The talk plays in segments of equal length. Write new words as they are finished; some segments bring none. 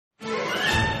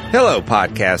Hello,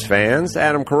 podcast fans.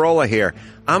 Adam Carolla here.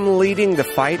 I'm leading the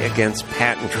fight against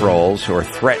patent trolls who are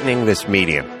threatening this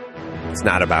medium. It's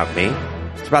not about me.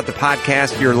 It's about the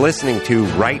podcast you're listening to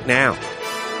right now.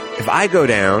 If I go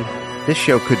down, this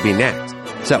show could be next.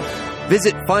 So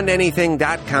visit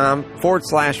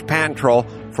fundanything.com/patent troll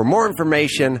for more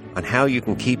information on how you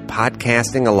can keep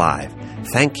podcasting alive.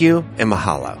 Thank you and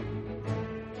mahalo.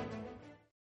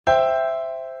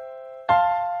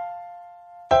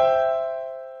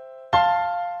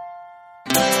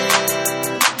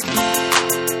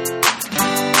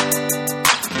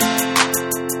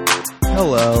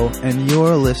 Hello, and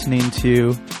you're listening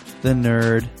to the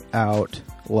Nerd Out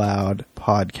Loud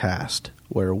podcast,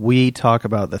 where we talk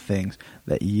about the things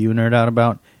that you nerd out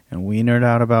about, and we nerd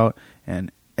out about,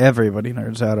 and everybody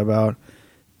nerds out about,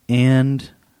 and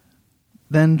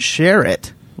then share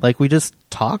it. Like, we just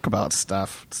talk about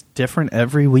stuff. It's different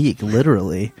every week,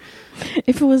 literally.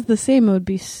 If it was the same, it would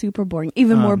be super boring.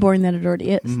 Even more boring than it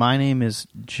already is. My name is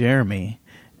Jeremy,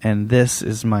 and this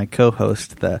is my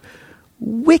co-host, the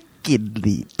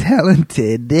wickedly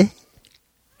talented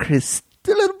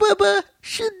Crystal Bubba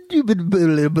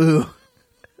Shadubadaboo.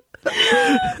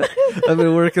 I've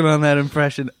been working on that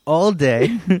impression all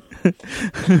day.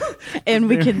 And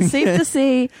we can safe to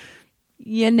say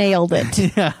you nailed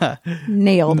it. Yeah.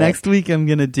 Nailed it. Next week I'm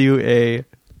gonna do a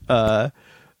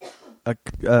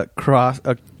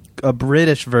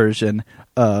British version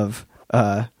of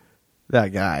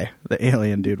that guy, the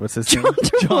alien dude. What's his name?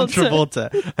 John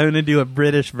Travolta. I'm going to do a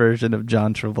British version of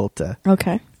John Travolta.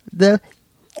 Okay. The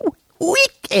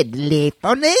wickedly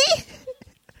funny.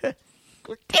 I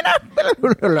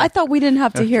thought we didn't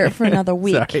have to hear it for another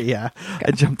week. Sorry, yeah. Okay.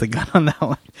 I jumped the gun on that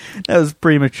one. That was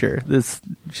premature. This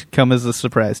should come as a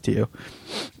surprise to you.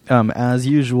 As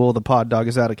usual, the pod dog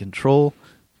is out of control.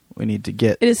 We need to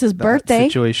get it is his birthday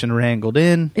situation wrangled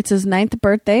in. It's his 9th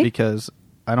birthday. Because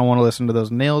I don't want to listen to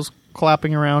those nails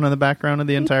clapping around in the background of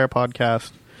the entire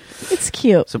podcast. It's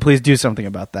cute. So please do something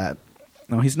about that.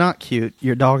 No, he's not cute.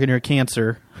 Your dog and your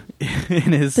cancer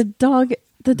in his the dog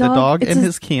and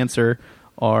his cancer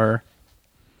are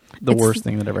the worst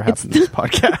thing that ever happened to this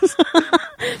podcast.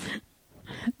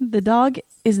 The dog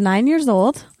is 9 years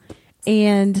old,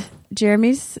 and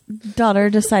Jeremy's daughter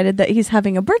decided that he's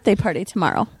having a birthday party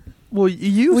tomorrow. Well,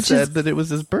 you said that it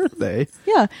was his birthday.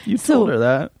 Yeah. You told her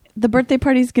that. The birthday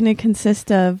party is going to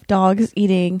consist of dogs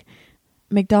eating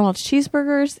McDonald's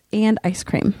cheeseburgers and ice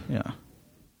cream. Yeah.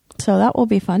 So that will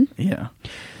be fun. Yeah.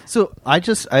 So I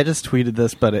just tweeted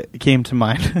this, but it came to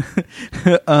mind.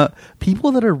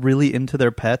 People that are really into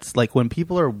their pets, like when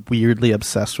people are weirdly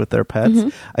obsessed with their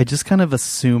pets, I just kind of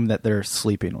assume that they're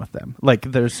sleeping with them.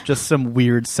 Like there's just some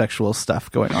weird sexual stuff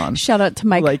going on. Shout out to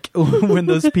Mike. Like when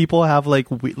those people have like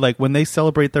when they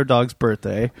celebrate their dog's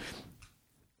birthday.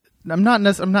 I'm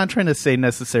not trying to say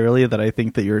necessarily that I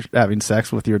think that you're having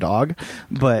sex with your dog,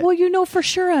 but well, you know for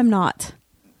sure I'm not.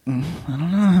 I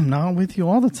don't know. I'm not with you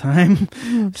all the time.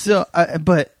 So,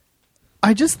 but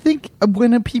I just think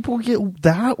when people get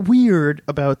that weird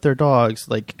about their dogs,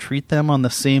 like treat them on the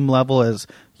same level as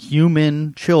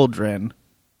human children,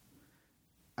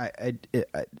 I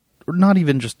not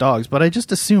even just dogs, but I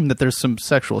just assume that there's some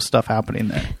sexual stuff happening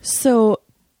there. So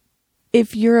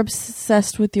if you're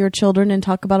obsessed with your children and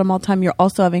talk about them all the time, you're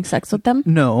also having sex with them?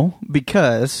 No,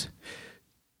 because,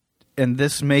 and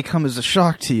this may come as a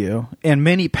shock to you, and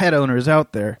many pet owners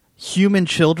out there, human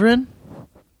children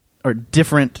are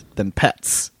different than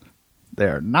pets. They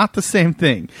are not the same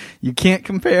thing. You can't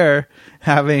compare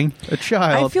having a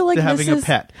child to having a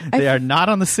pet. They are not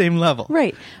on the same level.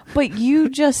 Right. But you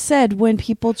just said when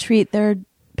people treat their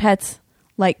pets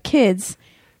like kids.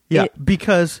 Yeah,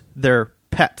 because they're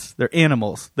pets. They're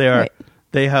animals.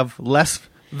 They have less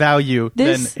value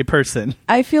than a person.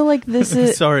 I feel like this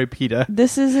is sorry, PETA.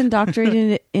 This is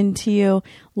indoctrinated into you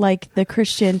like the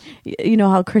Christian. You know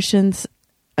how Christians,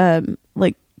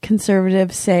 like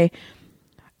conservatives, say,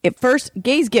 at first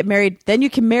gays get married, then you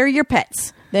can marry your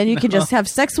pets. Then you can just have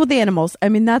sex with animals. I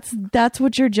mean, that's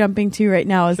what you're jumping to right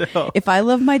now. Is if I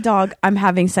love my dog, I'm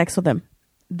having sex with him.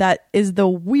 That is the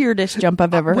weirdest jump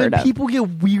I've ever heard of. When people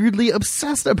get weirdly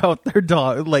obsessed about their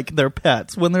dog, like their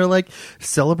pets, when they're like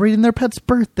celebrating their pet's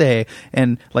birthday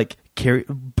and like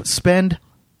spend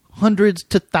hundreds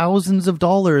to thousands of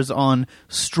dollars on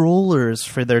strollers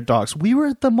for their dogs. We were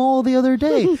at the mall the other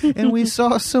day and we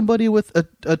saw somebody with a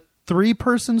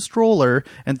 3-person stroller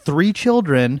and 3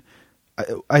 children.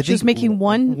 I think making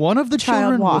one of the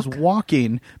children was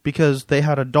walking because they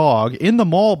had a dog in the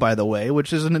mall, by the way,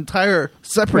 which is an entire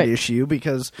separate issue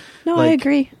because I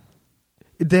agree.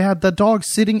 they had the dog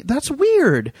sitting. That's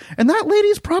weird. And that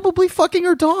lady's probably fucking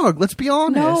her dog. Let's be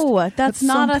honest. No, that's At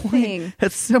not some a point- thing.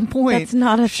 At some point, That's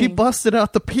not a she thing. busted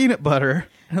out the peanut butter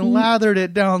and lathered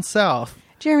it down south.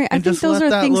 Jeremy, I and think just those let are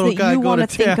that things little that guy you go want to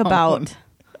to think town. about.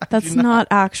 That's not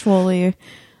actually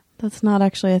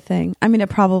a thing. I mean, it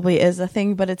probably is a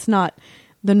thing, but it's not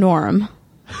the norm.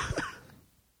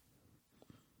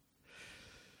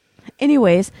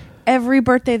 Anyways, every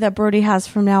birthday that Brody has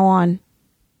from now on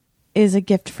is a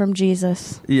gift from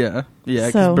Jesus. Yeah,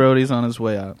 because So- Brody's on his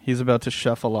way out. He's about to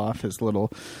shuffle off his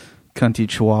little cunty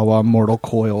chihuahua mortal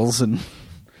coils and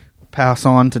pass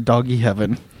on to doggy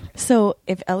heaven. So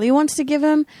if Ellie wants to give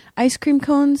him ice cream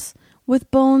cones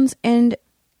with bones and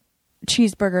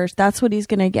cheeseburgers, that's what he's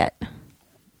going to get.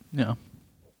 Yeah.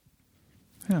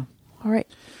 All right.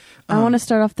 I want to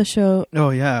start off the show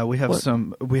Oh yeah, we had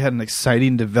an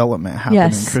exciting development happen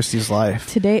Yes. in Christy's life.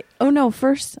 today. Oh no,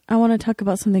 first I want to talk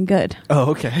about something good. Oh,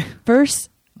 okay. First,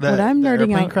 what I'm The nerding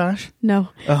airplane out. crash? No,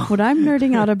 Oh. what I'm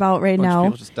nerding out about right A bunch of now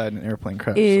people just died in an airplane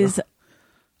crash. is so.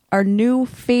 our new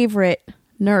favorite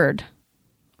nerd,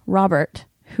 Robert,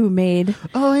 who made.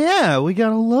 Oh yeah, we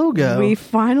got a logo. We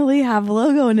finally have a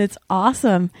logo, and it's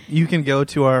awesome. You can go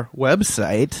to our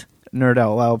website,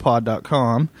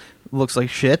 nerdoutloudpod.com. Looks like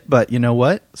shit, but you know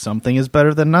what? Something is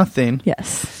better than nothing.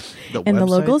 Yes, The and the website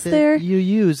logo's that there, you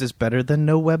use is better than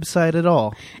no website at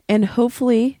all. and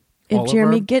hopefully, if All of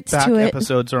Jeremy our gets back to it,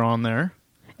 episodes are on there.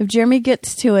 if Jeremy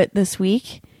gets to it this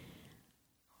week,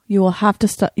 you will have to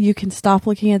stop. You can stop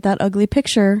looking at that ugly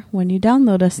picture when you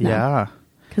download us now, Yeah.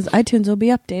 because iTunes will be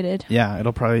updated. Yeah,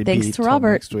 it'll probably Thanks be to till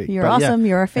Robert. next week. You're But yeah, awesome.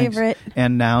 You're our thanks. favorite.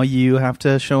 And now you have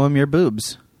to show him your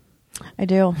boobs, I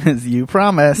do. as you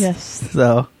promised. Yes.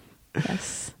 So,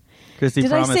 Yes. Christy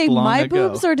Did I promised say long my ago.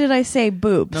 boobs or did I say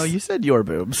boobs? No, you said your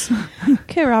boobs.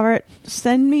 Okay, Robert,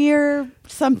 send me your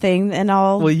something, and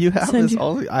I'll. Well, you have send his.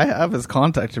 you- I have his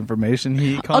contact information.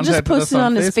 He contacted I'll just post us it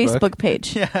on his Facebook. Facebook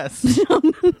page, Yes, It's a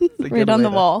right good on way the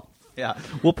to- wall. Yeah,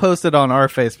 we'll post it on our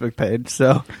Facebook page.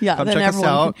 So Yeah, come then check us everyone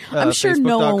out. can- I'm sure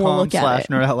no one will look at it.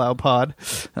 Facebook.com/nerdoutloudpod.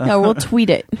 Yeah, we'll tweet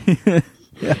it.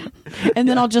 And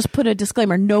then I'll just put a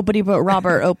disclaimer: nobody but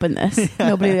Robert opened this.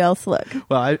 Nobody else look.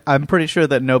 Well, I'm pretty sure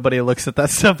that nobody looks at that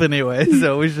stuff anyway,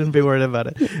 so we shouldn't be worried about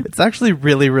it. It's actually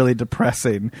really, really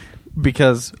depressing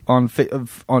because on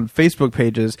Facebook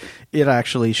pages, it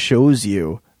actually shows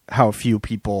you how few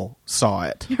people saw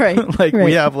it. Right, Like right.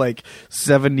 we have like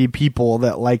 70 people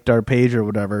that liked our page or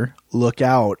whatever. Look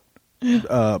out.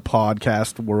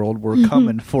 Podcast world, we're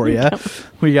coming for you.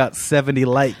 We got 70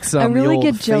 likes on I really the old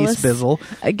get jealous. face bizzle.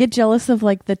 I get jealous of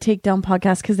like the Takedown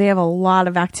podcast because they have a lot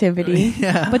of activity,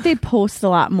 Yeah. but they post a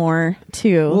lot more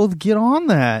too. Well, get on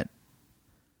that.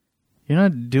 You're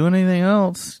not doing anything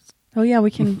else. Oh yeah, we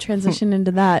can transition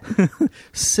into that.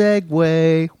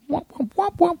 Segway. Wah, wah, wah,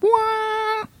 wah,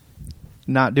 wah.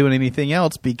 Not doing anything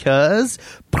else because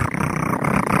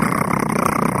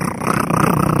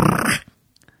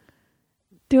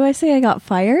Do I say I got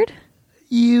fired?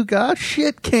 you got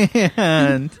shit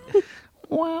canned.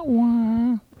 Wah,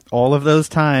 wah. All of those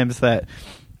times that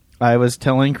I was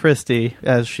telling Christy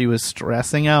as she was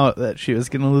stressing out that she was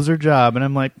going to lose her job, and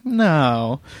I'm like,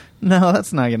 no,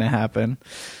 that's not going to happen.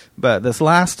 But this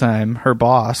last time, her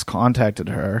boss contacted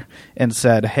her and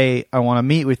said, hey, I want to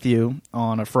meet with you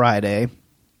on a Friday.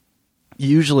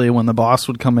 Usually when the boss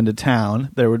would come into town,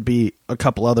 there would be a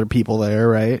couple other people there,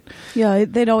 right? Yeah,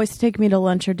 they'd always take me to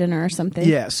lunch or dinner or something.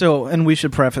 Yeah, so, and we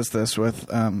should preface this with,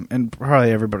 and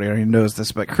probably everybody already knows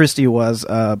this, but Christy was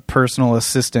a personal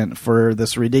assistant for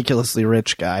this ridiculously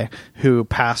rich guy who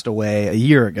passed away a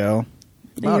year ago.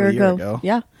 About a year ago.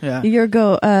 Yeah. Yeah. A year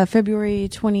ago, February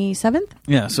 27th.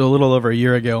 Yeah, so a little over a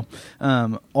year ago.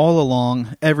 All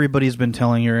along, everybody's been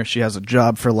telling her she has a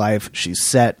job for life. She's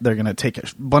set. They're going to take a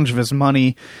bunch of his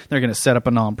money. They're going to set up a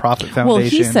nonprofit foundation. Well,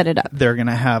 he set it up. They're going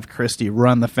to have Christy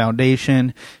run the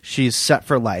foundation. She's set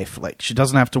for life. Like, she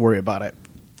doesn't have to worry about it.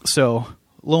 So,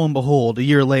 lo and behold, a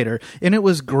year later, and it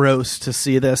was gross to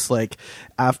see this. Like,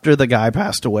 after the guy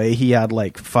passed away, he had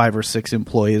like 5 or 6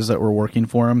 employees that were working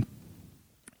for him.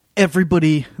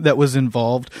 Everybody that was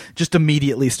involved just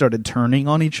immediately started turning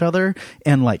on each other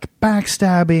and like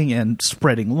backstabbing and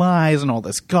spreading lies and all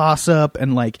this gossip,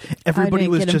 and like everybody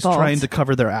didn't was get just involved. trying to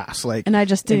cover their ass, like, And I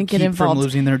just didn't get keep involved. from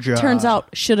losing their job. Turns out,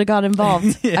 should have got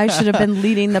involved. I should have been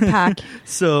leading the pack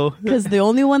so because the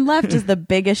only one left is the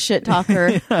biggest shit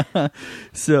talker.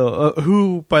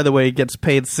 who, by the way, gets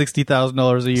paid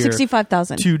 $60,000 a year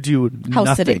 65,000 to do house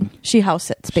nothing. sitting. She house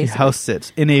sits She basically. house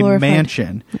sits in a Glorified.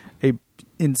 mansion, a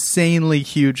insanely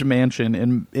huge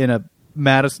mansion in a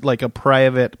Madison, like a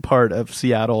private part of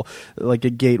Seattle, like a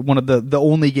gate, one of the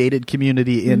only gated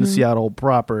community in Seattle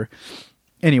proper.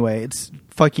 Anyway, it's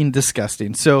fucking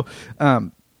disgusting. So,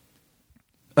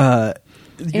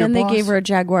 And they gave her a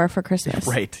Jaguar for Christmas.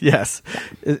 Right, yes.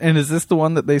 And is this the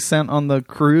one that they sent on the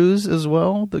cruise as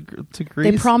well, to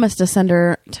Greece? They promised to send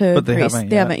her to But they Greece. haven't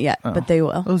They yet. haven't yet, Oh. but they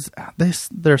will.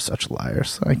 They're such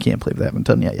liars. I can't believe they haven't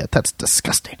done it yet. That's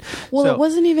disgusting. Well, So- it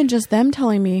wasn't even just them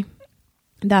telling me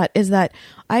that. Is that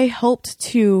I helped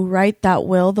to write that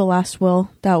will, the last will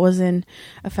that was in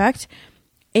effect.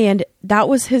 And that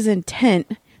was his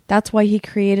intent. That's why he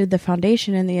created the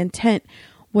foundation. And the intent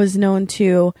was known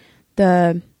to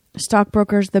the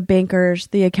stockbrokers, the bankers,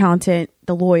 the accountant,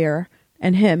 the lawyer,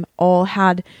 and him all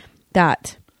had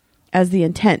that as the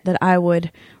intent, that I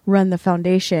would run the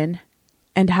foundation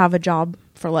and have a job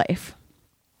for life.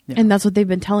 Yeah. And that's what they've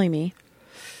been telling me.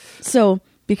 So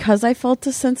because I felt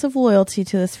a sense of loyalty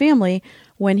to this family,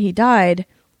 when he died,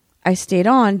 I stayed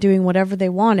on doing whatever they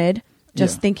wanted,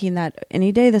 just Yeah. thinking that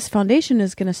any day this foundation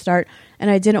is going to start, and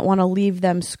I didn't want to leave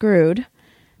them screwed.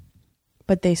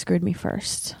 But they screwed me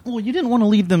first. Well, you didn't want to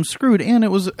leave them screwed, and it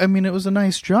was a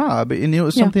nice job, and it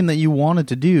was Yeah. something that you wanted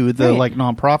to do. The Right. like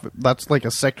nonprofit, that's like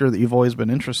a sector that you've always been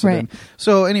interested in. Right.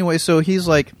 So anyway, so he's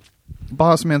like,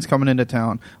 boss man's coming into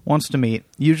town, wants to meet.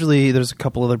 Usually, there's a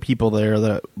couple other people there,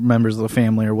 that members of the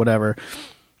family or whatever.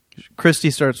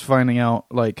 Christy starts finding out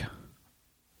like,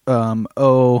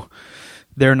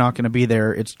 they're not going to be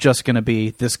there. It's just going to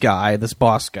be this guy, this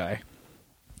boss guy.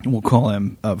 We'll call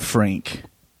him Frank.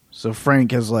 So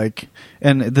Frank is like,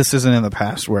 and this isn't in the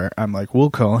past where I'm like, we'll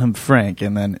call him Frank,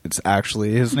 and then it's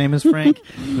actually his name is Frank.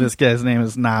 This guy's name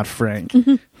is not Frank.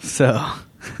 So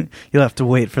you'll have to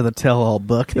wait for the tell-all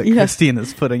book that Yeah. Christine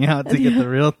is putting out to get the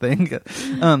real thing.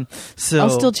 So I'll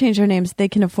still change their names. They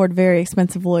can afford very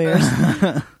expensive lawyers.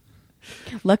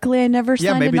 Luckily, I never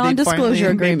signed a non-disclosure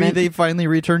agreement. Maybe they finally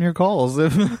return your calls.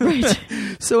 Right.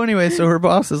 So anyway, so her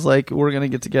boss is like, we're going to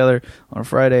get together on a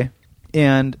Friday.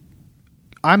 And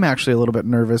I'm actually a little bit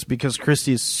nervous because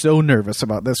Christy's so nervous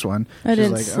about this one. I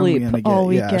didn't like, sleep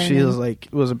all Yeah, weekend. she was like,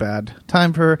 it was a bad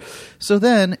time for her. So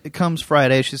then it comes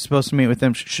Friday. She's supposed to meet with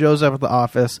him. She shows up at the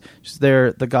office. She's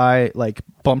there. The guy like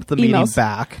bumped the meeting Emails.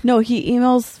 back. No, he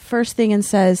emails first thing and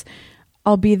says,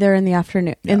 "I'll be there in the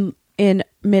afternoon." Yeah. In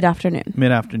mid-afternoon.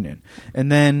 Mid-afternoon.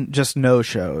 And then just no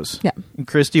shows. Yeah. And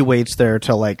Christy waits there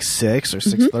till like 6 or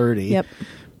 6:30. Yep.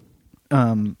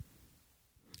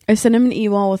 I sent him an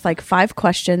email with like 5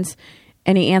 questions,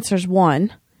 and he answers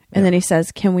one, and then he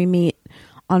says, "Can we meet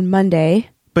on Monday?"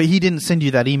 But he didn't send you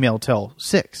that email till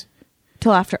 6.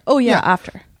 Till after. Oh yeah, Yeah.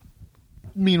 after.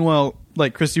 Meanwhile,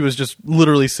 like Christy was just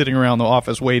literally sitting around the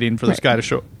office waiting for this Right. guy to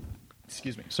show.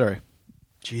 Excuse me. Sorry.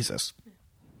 Jesus.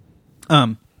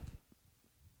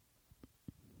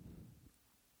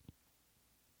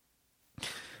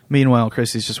 Meanwhile,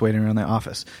 Christy's just waiting around the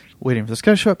office, waiting for this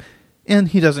guy to show up, and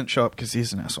he doesn't show up because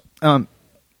he's an asshole.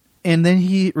 And then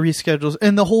he reschedules,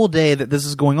 and the whole day that this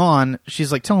is going on,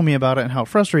 she's like telling me about it and how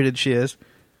frustrated she is.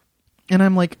 And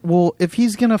I'm like, well, if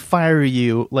he's gonna fire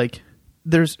you, like,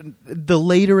 there's the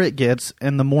later it gets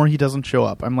and the more he doesn't show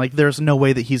up, I'm like, there's no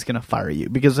way that he's gonna fire you,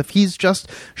 because if he's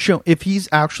if he's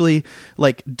actually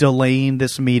like delaying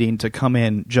this meeting to come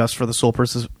in just for the sole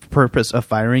purpose of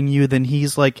firing you, then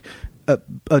he's like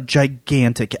a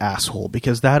gigantic asshole,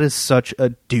 because that is such a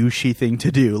douchey thing to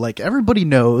do. Like, everybody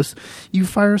knows you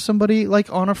fire somebody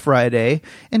like on a Friday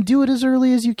and do it as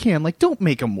early as you can. Like, don't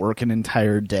make them work an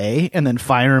entire day and then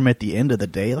fire them at the end of the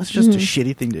day. That's just a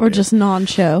shitty thing to do. Or just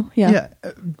non-show. Yeah.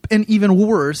 Yeah. And even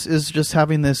worse is just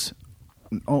having this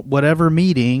whatever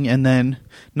meeting and then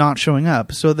not showing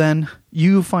up. So then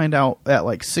you find out at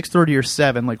like 6:30 or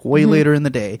 7, like way later in the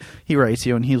day, he writes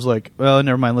you and he's like, well,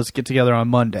 never mind, let's get together on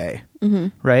Monday.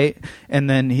 Right? And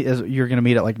then you're going to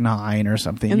meet at like 9 or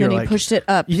something. And you're then he like, pushed it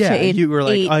up yeah, to 8. you were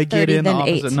like, I get in the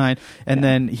office 8. at 9. And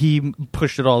then he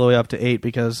pushed it all the way up to 8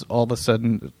 because all of a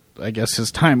sudden, I guess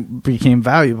his time became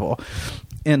valuable.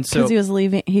 And so Because he was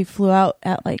leaving. He flew out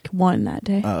at like 1 that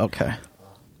day. okay.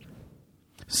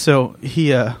 So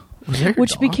he was there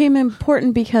Which became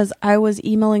important because I was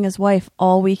emailing his wife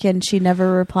all weekend. She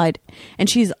never replied. And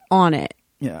she's on it.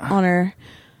 Yeah. On her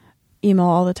email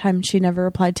all the time. She never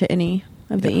replied to any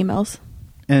of the emails.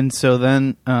 And so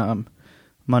then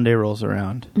Monday rolls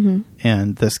around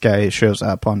and this guy shows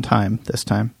up on time this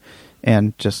time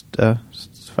and just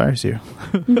fires you.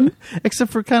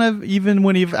 Except for kind of even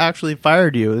when he actually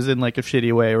fired you is in like a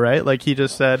shitty way, right? Like he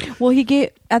just said, Well,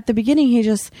 at the beginning, he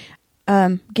just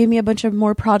gave me a bunch of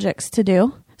more projects to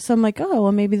do. So I'm like, oh,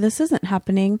 well, maybe this isn't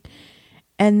happening.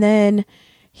 And then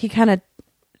he kind of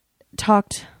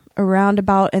talked a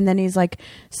roundabout, and then he's like,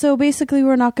 so basically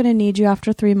we're not going to need you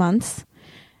after 3 months.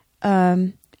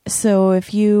 So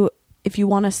if you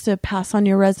want us to pass on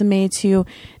your resume to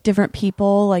different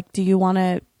people, like, do you want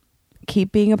to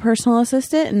keep being a personal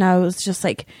assistant? And I was just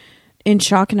like in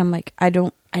shock, and I'm like, I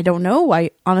don't know.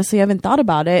 I honestly haven't thought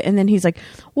about it. And then he's like,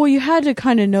 well, you had to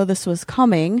kind of know this was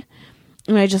coming.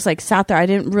 And I just like sat there. I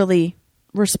didn't really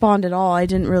respond at all. I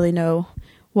didn't really know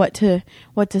what to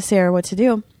say or what to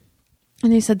do.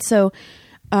 And he said, so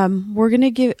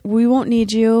we won't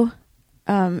need you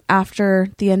after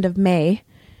the end of May.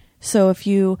 So if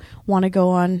you want to go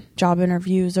on job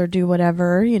interviews or do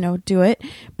whatever, do it.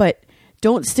 But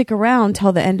don't stick around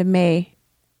till the end of May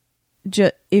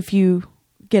if you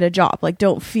get a job. Like,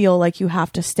 don't feel like you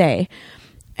have to stay.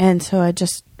 And so I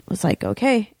just was like,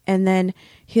 okay. And then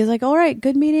he was like, all right,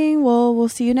 good meeting. We'll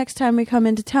see you next time we come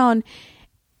into town.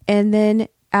 And then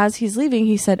as he's leaving,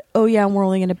 he said, oh yeah, and we're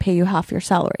only going to pay you half your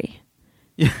salary.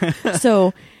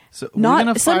 So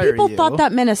not, some people thought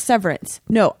that meant a severance.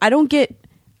 No, I don't get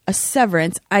a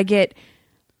severance. I'm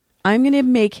going to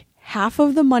make half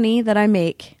of the money that I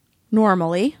make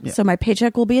normally. Yeah. So my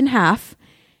paycheck will be in half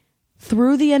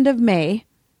through the end of May,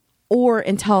 or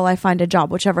until I find a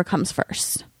job, whichever comes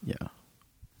first. Yeah.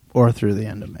 Or through the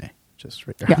end of May. Just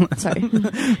right there. Yeah, sorry.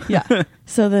 Yeah.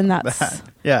 So then that's...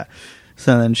 Yeah.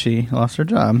 So then she lost her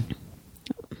job.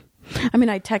 I mean,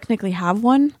 I technically have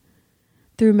one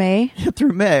through May.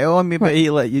 Through May. Oh, I mean, right. But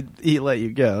he let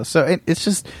you go. So it's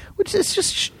just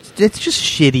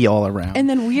shitty all around. And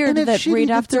then weird and that right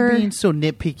after they're being so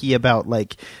nitpicky about,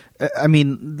 like, I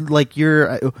mean, like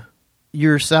your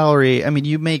salary, I mean,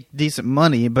 you make decent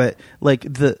money, but like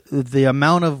the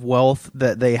amount of wealth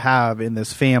that they have in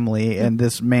this family and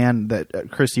this man that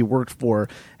Christy worked for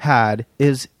had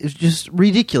is just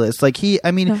ridiculous. Like he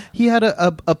had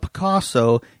a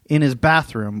Picasso in his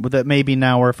bathroom that maybe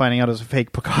now we're finding out is a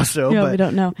fake Picasso. Yeah, but we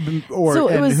don't know.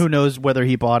 Who knows whether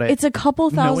he bought it. It's a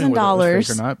couple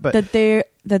 $1,000s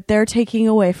that they're taking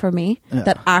away from me. Yeah.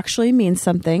 That actually means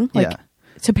something. Like,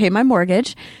 to pay my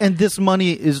mortgage. And this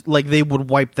money is like they would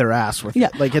wipe their ass with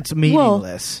it. Like, it's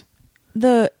meaningless.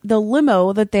 Well, the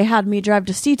limo that they had me drive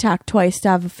to SeaTac twice to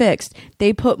have it fixed,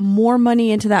 they put more money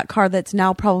into that car that's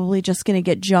now probably just going to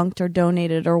get junked or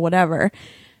donated or whatever.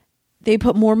 They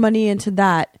put more money into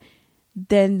that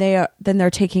than they're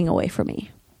taking away from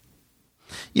me.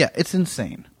 Yeah, it's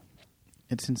insane.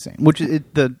 It's insane.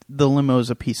 The limo is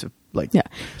a piece of a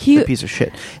piece of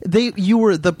shit.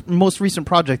 The most recent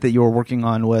project that you were working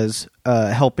on was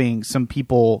helping some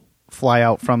people fly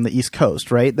out from the East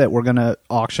Coast, right? That we're going to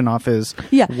auction off his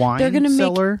wine they're going to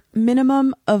make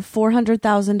minimum of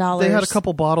 $400,000. They had a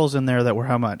couple bottles in there that were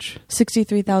how much?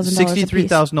 $63,000.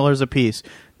 $63,000 a piece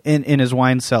in his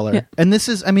wine cellar. Yeah. And this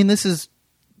is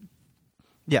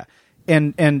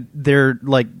And they're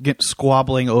like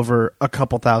squabbling over a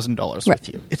couple $1,000s with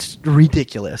you. It's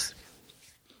ridiculous.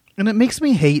 And it makes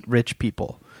me hate rich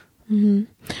people. Mm-hmm.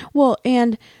 Well,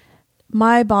 and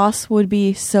my boss would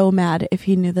be so mad if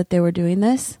he knew that they were doing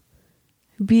this.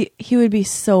 He would be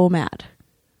so mad.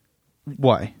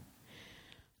 Why?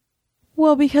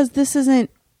 Well, because this isn't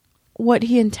what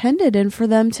he intended, and for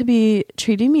them to be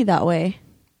treating me that way.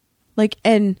 Like,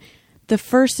 and the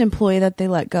first employee that they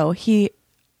let go,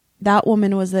 that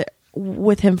woman was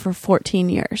with him for 14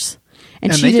 years.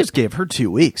 And they just gave her 2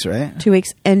 weeks, right? 2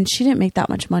 weeks. And she didn't make that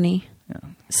much money. Yeah.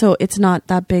 So it's not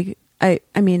that big. I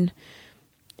mean,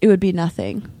 it would be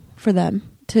nothing for them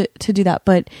to do that.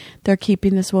 But they're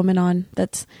keeping this woman on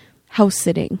that's house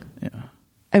sitting. Yeah.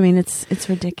 I mean, it's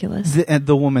ridiculous.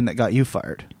 The woman that got you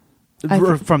fired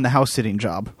from the house sitting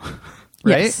job,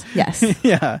 right? Yes.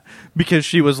 Yeah. Because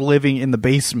she was living in the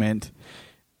basement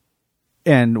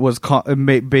and was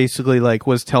basically like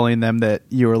was telling them that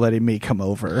you were letting me come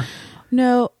over.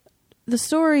 No, the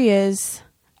story is,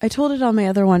 I told it on my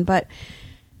other one, but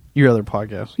your other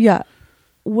podcast. Yeah.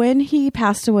 When he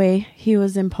passed away, he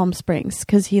was in Palm Springs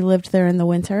because he lived there in the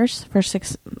winters for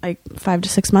 5 to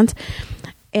 6 months.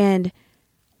 And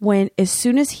as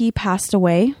soon as he passed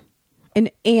away,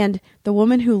 and the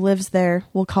woman who lives there,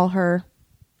 we'll call her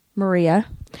Maria,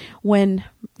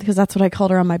 because that's what I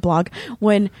called her on my blog,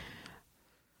 when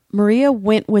Maria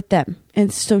went with them.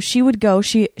 And so she would go,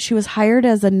 she was hired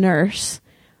as a nurse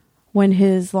when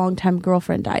his longtime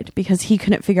girlfriend died because he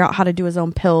couldn't figure out how to do his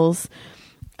own pills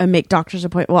and make doctor's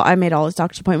appointment. Well, I made all his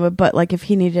doctor's appointment, but like if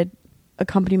he needed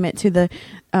accompaniment to the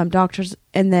doctors,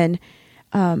 and then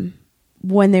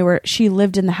she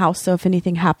lived in the house. So if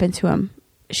anything happened to him,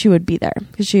 she would be there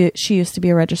because she used to be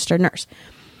a registered nurse.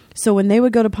 So when they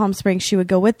would go to Palm Springs, she would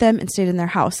go with them and stayed in their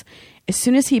house. As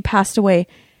soon as he passed away,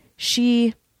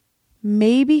 she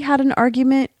maybe had an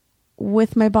argument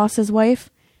with my boss's wife.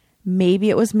 Maybe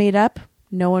it was made up.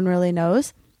 No one really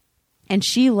knows. And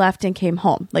she left and came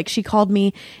home. Like, she called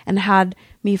me and had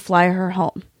me fly her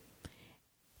home.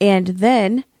 And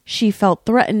then she felt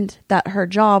threatened that her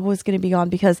job was going to be gone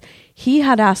because he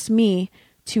had asked me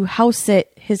to house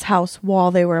sit his house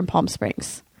while they were in Palm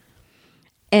Springs.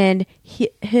 And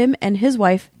him and his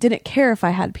wife didn't care if I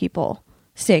had people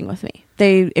staying with me.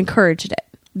 They encouraged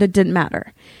it. That didn't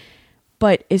matter.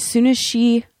 But as soon as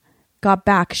she got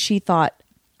back, she thought,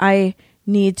 I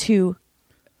need to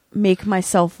make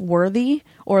myself worthy,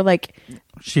 or like,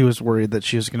 she was worried that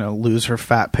she was going to lose her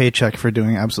fat paycheck for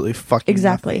doing absolutely fucking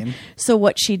nothing. So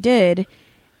what she did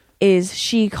is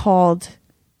she called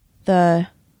my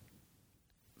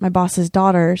boss's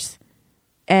daughters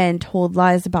and told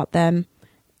lies about them,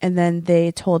 and then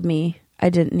they told me I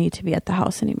didn't need to be at the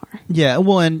house anymore. Yeah,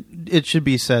 well, and it should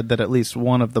be said that at least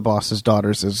one of the boss's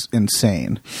daughters is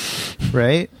insane,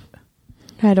 right?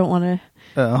 I don't want to.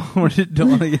 Oh, we don't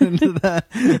want to get into that.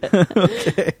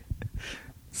 Okay.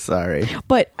 Sorry.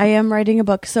 But I am writing a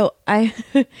book. So I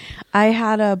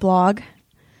had a blog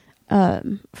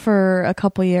for a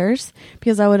couple years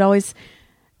because I would always,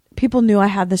 people knew I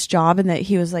had this job and that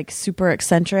he was like super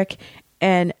eccentric.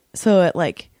 And so at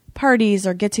like parties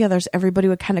or get-togethers, everybody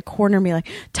would kind of corner me like,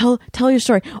 tell your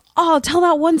story. Oh, tell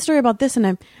that one story about this.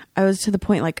 And I was to the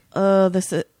point like,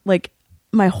 this is like,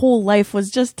 my whole life was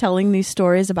just telling these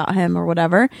stories about him or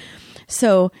whatever.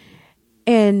 So,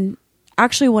 and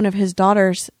actually one of his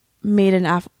daughters made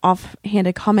an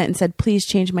offhanded comment and said, please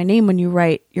change my name when you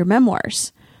write your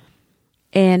memoirs.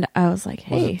 And I was like,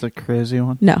 hey. Was it the crazy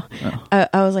one? No. Oh.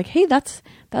 I was like, hey, that's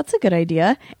a good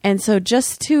idea. And so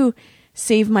just to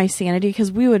save my sanity,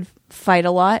 because we would fight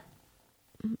a lot,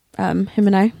 him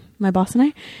and I, my boss and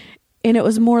I, and it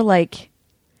was more like,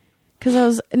 because I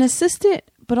was an assistant,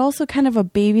 but also kind of a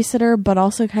babysitter, but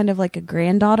also kind of like a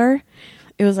granddaughter.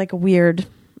 It was like a weird,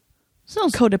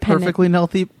 sounds codependent. Perfectly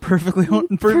healthy,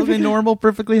 perfectly normal,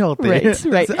 perfectly healthy. Right. As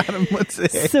Adam would say.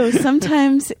 So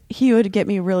sometimes he would get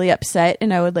me really upset,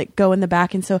 and I would like go in the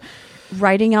back, and so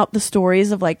writing out the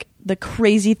stories of like the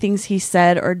crazy things he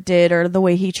said or did or the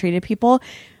way he treated people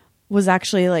was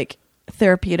actually like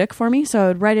therapeutic for me. So I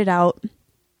would write it out,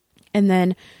 and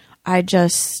then I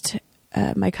just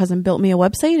my cousin built me a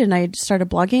website and I started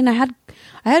blogging.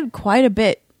 I had quite a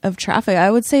bit of traffic.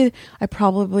 I would say I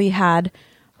probably had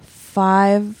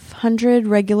 500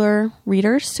 regular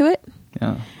readers to it.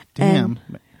 Yeah. Damn.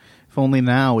 If only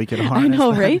now we could harness I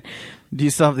know, that. right? Do you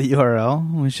still have the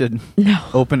URL? We should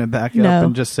open it back up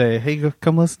and just say, hey,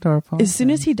 come listen to our podcast. As soon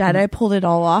as he died, I pulled it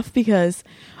all off because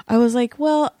I was like,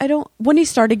 well, when he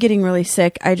started getting really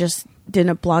sick, I just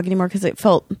didn't blog anymore because it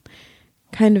felt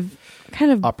kind of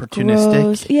opportunistic.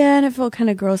 Gross. Yeah, and it felt kind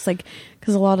of gross, like,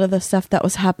 because a lot of the stuff that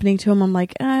was happening to him, I'm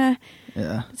like, yeah,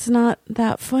 it's not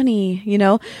that funny, you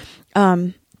know?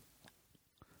 I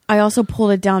also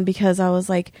pulled it down because I was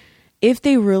like, if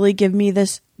they really give me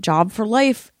this job for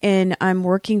life and I'm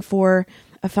working for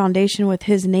a foundation with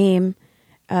his name,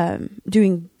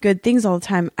 doing good things all the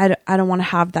time, I don't want to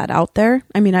have that out there.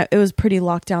 I mean, it was pretty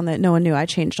locked down that no one knew. I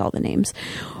changed all the names.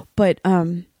 But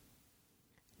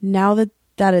now that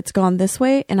it's gone this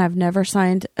way and I've never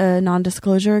signed a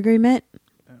non-disclosure agreement,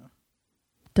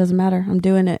 doesn't matter. I'm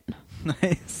doing it.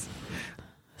 Nice.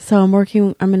 So I'm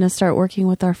going to start working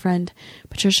with our friend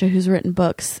Patricia, who's written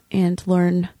books, and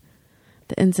learn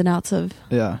the ins and outs of.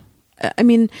 Yeah. I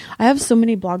mean, I have so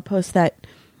many blog posts that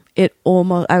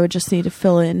I would just need to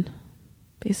fill in,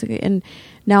 basically. And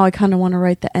now I kind of want to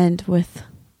write the end with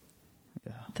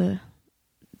the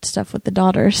stuff with the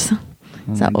daughters. So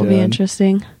that will be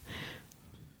interesting.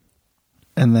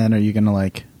 And then are you going to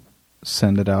like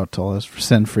send it out to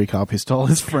send free copies to all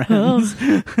his friends?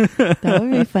 Oh, that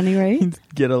would be funny, right?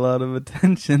 Get a lot of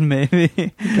attention,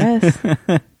 maybe. I guess.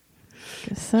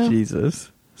 Guess so.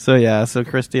 Jesus. So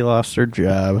Christy lost her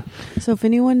job. So if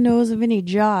anyone knows of any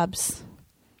jobs,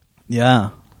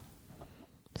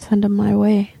 send them my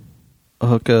way.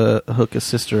 Hook a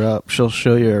sister up. She'll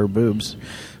show you her boobs.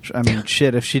 I mean,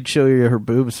 shit, if she'd show you her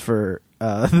boobs for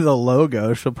the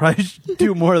logo, she'll probably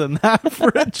do more than that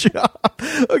for a job.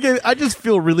 Okay, I just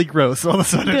feel really gross all of a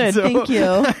sudden. Good, so thank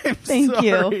you. Thank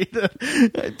you.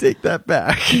 I take that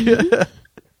back.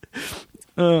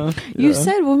 You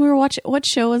said when we were watching, what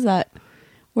show was that?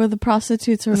 Where the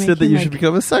prostitutes were I making, said that you should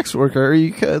become a sex worker. Or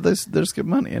you could, there's good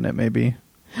money in it, maybe.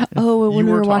 Oh, when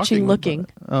we were watching Looking.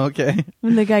 Okay.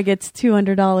 When the guy gets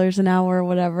 $200 an hour or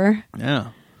whatever. Yeah.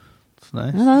 It's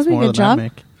nice. Well, that would be a good job.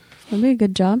 That'd be a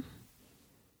good job.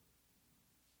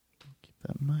 Keep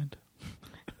that in mind.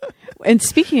 And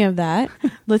speaking of that,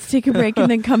 let's take a break and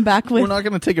then come back with. We're not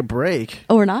going to take a break.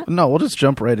 Oh, we're not? No, we'll just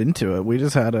jump right into it. We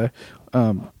just had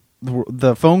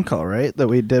the phone call, right, that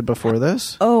we did before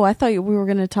this. Oh, I thought we were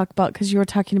going to talk about, because you were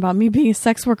talking about me being a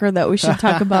sex worker, that we should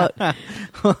talk about. No,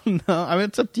 I mean,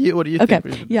 it's up to you. What do you Okay.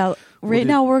 think? Yeah. Right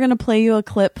now, we're going to play you a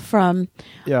clip from.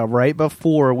 Yeah, right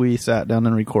before we sat down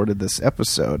and recorded this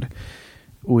episode,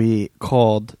 we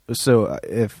called. So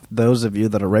if those of you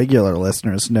that are regular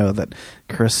listeners know that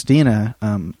Christina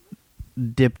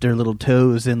dipped her little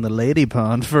toes in the lady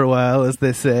pond for a while, as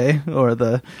they say, or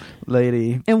the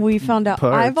lady. And we found out.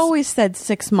 parts. I've always said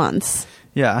 6 months.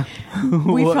 Yeah.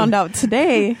 We found out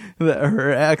today. that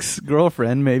her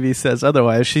ex-girlfriend maybe says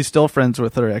otherwise. She's still friends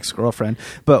with her ex-girlfriend.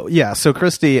 But yeah, so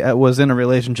Christy was in a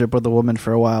relationship with a woman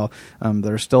for a while.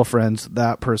 They're still friends.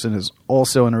 That person is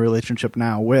also in a relationship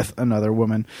now with another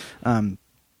woman. And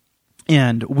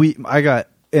I got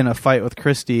in a fight with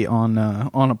Christy on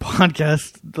a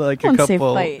podcast like a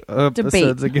couple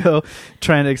episodes ago,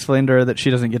 trying to explain to her that she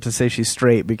doesn't get to say she's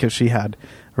straight because she had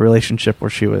a relationship where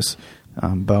she was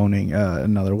boning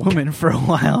another woman for a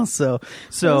while. So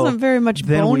there wasn't very much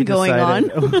bone going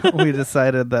on. We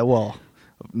decided that, well,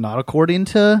 not according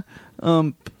to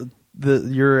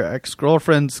your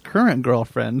ex-girlfriend's current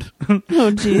girlfriend.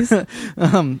 Oh,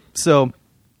 jeez. So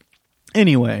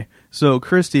anyway, so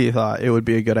Christy thought it would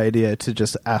be a good idea to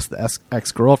just ask the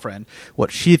ex-girlfriend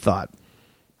what she thought.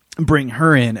 Bring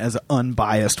her in as an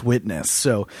unbiased witness.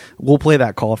 So we'll play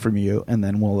that call from you, and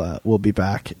then we'll be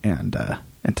back and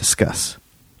discuss.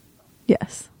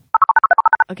 Yes.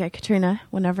 Okay, Katrina,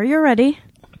 whenever you're ready.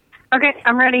 Okay,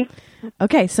 I'm ready.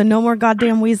 Okay, so no more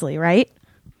goddamn Weasley, right?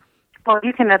 Well,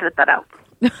 you can edit that out.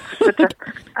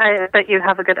 I bet you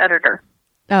have a good editor.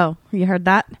 Oh, you heard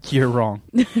that? You're wrong.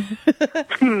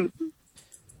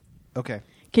 Okay.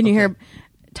 Can you hear?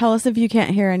 Tell us if you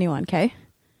can't hear anyone, okay?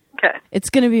 Okay. It's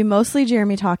going to be mostly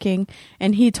Jeremy talking,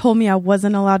 and he told me I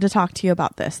wasn't allowed to talk to you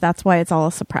about this. That's why it's all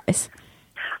a surprise.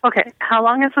 Okay, how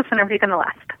long is this interview going to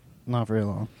last? Not very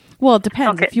long. Well, it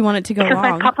depends Okay. if you want it to go Because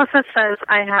long. my publicist says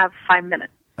I have 5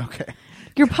 minutes. Okay.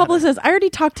 Your publicist, I already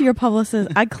talked to your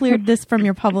publicist. I cleared this from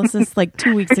your publicist like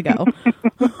 2 weeks ago.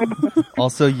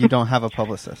 Also, you don't have a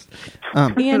publicist.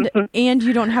 And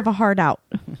you don't have a hard out.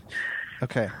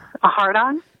 Okay. A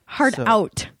hard-on? Hard So-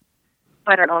 out.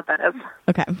 I don't know what that is.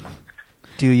 Okay.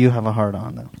 Do you have a hard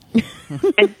on though?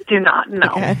 I do not, no.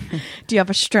 Okay. Do you have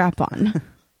a strap on?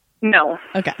 No.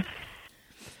 Okay.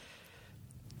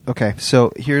 Okay,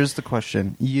 so here's the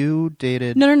question. You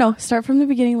dated... No. Start from the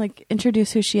beginning, like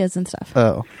introduce who she is and stuff.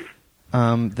 Oh.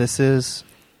 This is...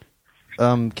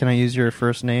 can I use your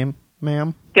first name,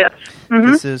 ma'am? Yes.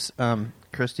 Mm-hmm. This is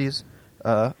Christy's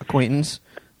acquaintance,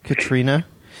 Katrina.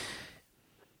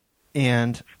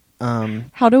 And...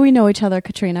 How do we know each other,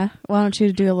 Katrina? Why don't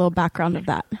you do a little background of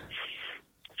that?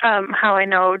 How I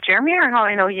know Jeremy or how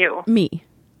I know you? Me.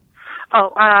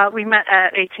 Oh, we met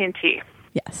at AT&T.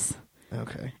 Yes.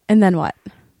 Okay. And then what?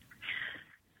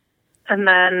 And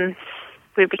then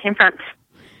we became friends.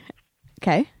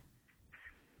 Okay.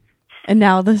 And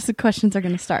now the questions are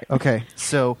going to start. Okay,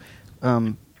 so,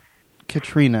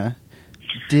 Katrina,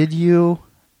 did you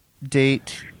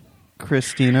date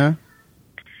Christina?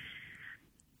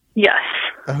 Yes.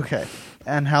 Okay.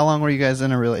 And how long were you guys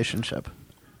in a relationship?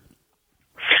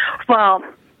 Well,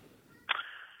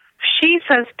 she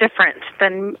says different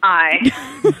than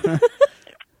I.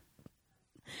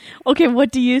 Okay,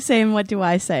 what do you say and what do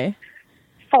I say?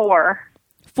 4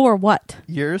 For what?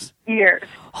 Years? years.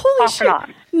 Holy Off shit. and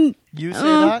on. You say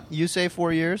that? You say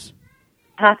 4 years?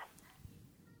 Huh?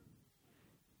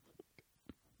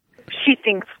 She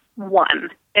thinks 1,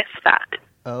 if that.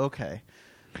 Oh, okay.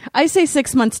 I say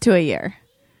 6 months to a year.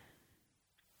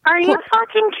 Are you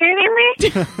fucking kidding me?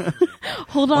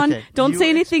 Hold on. Okay, Don't you say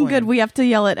anything explain. good. We have to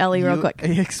yell at Ellie real quick.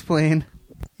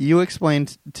 You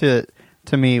explained to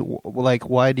me, like,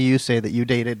 why do you say that you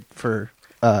dated for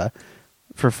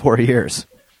 4 years?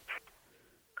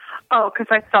 Oh, because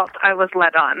I felt I was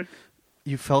led on.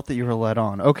 You felt that you were led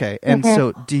on. Okay. And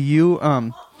so do you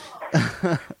oh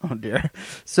dear.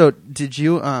 So did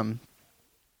you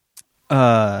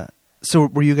so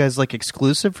were you guys like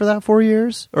exclusive for that 4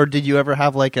 years? Or did you ever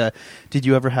have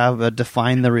a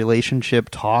define the relationship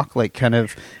talk, like kind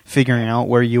of figuring out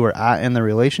where you were at in the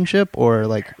relationship, or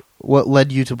like what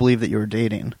led you to believe that you were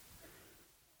dating?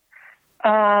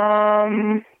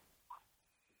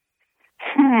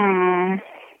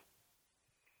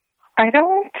 I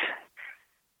don't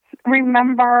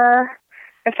remember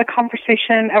if the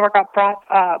conversation ever got brought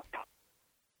up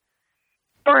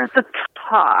or the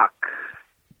talk.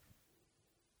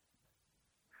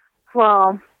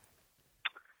 Well,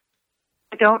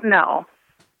 I don't know.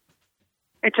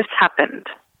 It just happened.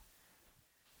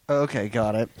 Okay,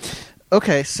 got it.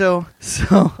 Okay, so,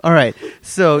 all right.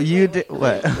 So you did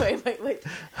what?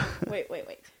 Wait.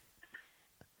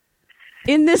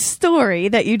 In this story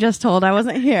that you just told, I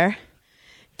wasn't here.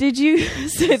 Did you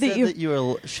say that you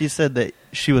were? She said that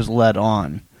she was led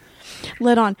on.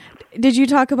 Led on. Did you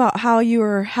talk about how you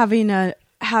were having a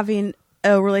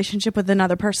relationship with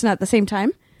another person at the same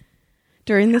time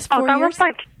during this 4 years? Oh, that was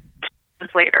like 2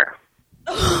 years later.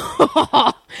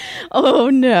 Oh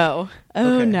no!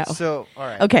 Oh okay, no! So all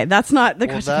right. Okay, that's not the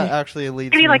question. That actually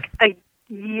leads Maybe me like a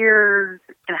year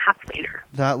and a half later.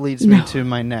 That leads me to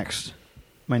my next.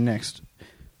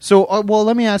 So, well,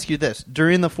 let me ask you this: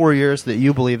 during the 4 years that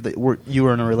you believe that you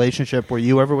were in a relationship, were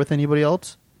you ever with anybody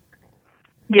else?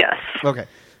 Yes. Okay.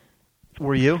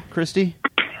 Were you, Christy?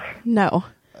 No.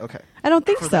 Okay. I don't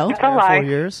think so. That's a lie. 4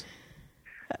 years.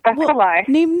 That's a lie.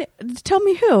 Tell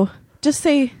me who. Just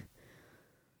say.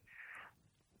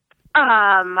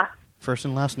 First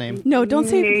and last name. No, don't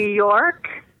say. New York.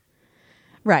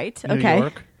 Right. New Okay.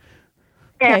 York.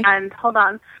 Okay. And hold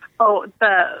on. Oh,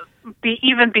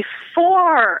 even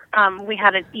before we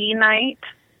had an E night,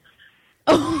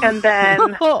 and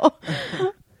then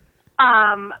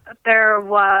there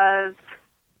was.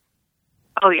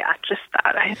 Oh yeah, just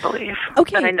that I believe.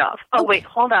 Okay. That I know of. Oh wait,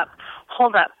 hold up,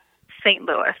 St.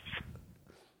 Louis.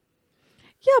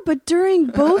 Yeah, but during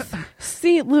both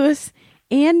St. Louis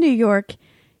and New York,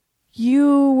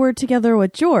 you were together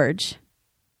with George.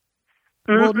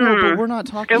 Well, no, but we're not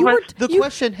talking. The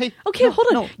question. Hey, okay, hold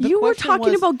on. No, you were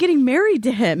talking about getting married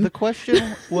to him. The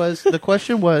question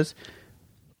was,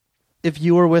 if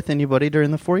you were with anybody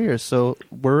during the 4 years. So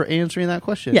we're answering that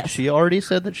question. Yes. She already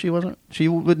said that she wasn't. She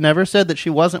would never said that she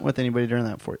wasn't with anybody during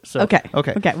that 4 years. So,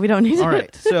 Okay. We don't need to. All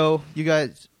right. So you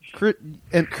guys,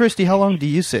 and Christy, how long do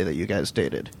you say that you guys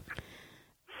dated?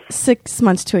 6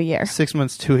 months to a year. 6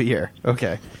 months to a year.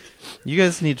 Okay. You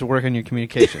guys need to work on your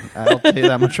communication. I'll tell you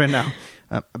that much right now.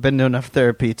 I've been to enough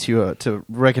therapy to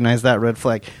recognize that red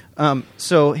flag.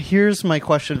 So here's my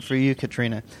question for you,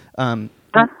 Katrina.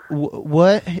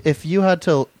 What if you had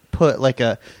to put like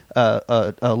a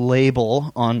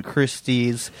label on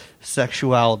Christy's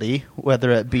sexuality,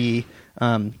 whether it be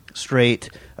straight,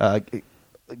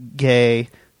 gay,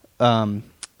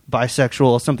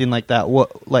 bisexual, something like that?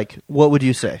 What would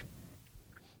you say?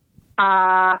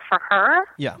 For her,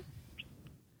 Yeah.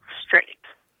 straight.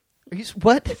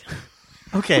 What?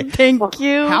 Okay. Thank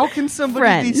you. How can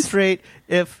somebody be straight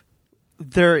if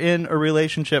they're in a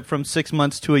relationship from 6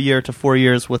 months to a year to 4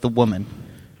 years with a woman?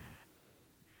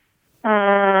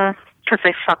 Because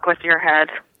they fuck with your head.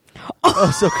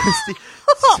 Oh, so Christy,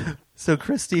 so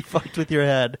Christy fucked with your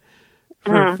head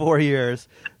for 4 years.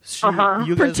 You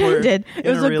guys Pretended. were It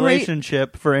was in a a great-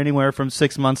 relationship for anywhere from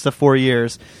 6 months to 4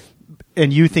 years,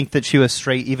 and you think that she was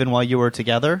straight even while you were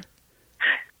together?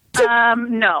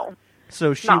 No.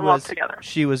 So she Not while was together.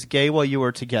 She was gay while you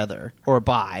were together, or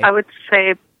bi. I would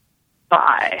say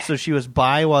bi. So she was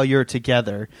bi while you're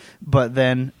together, but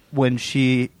then when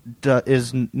she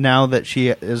is now that she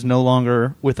is no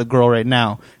longer with a girl right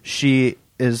now, she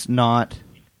is not.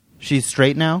 She's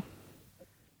straight now.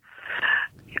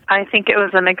 I think it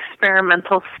was an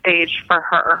experimental stage for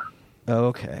her.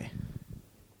 Okay.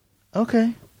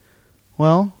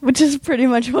 Well, Which is pretty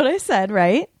much what I said,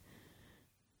 right?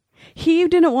 He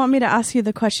didn't want me to ask you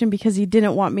the question because he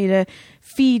didn't want me to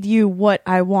feed you what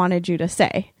I wanted you to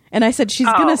say. And I said,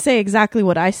 she's going to say exactly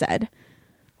what I said,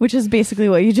 which is basically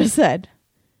what you just said.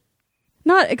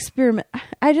 Not experiment.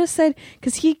 I just said,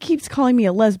 because he keeps calling me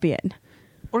a lesbian.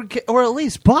 or at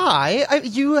least bi.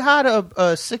 You had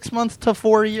a 6 month to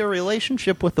 4 year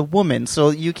relationship with a woman,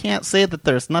 so you can't say that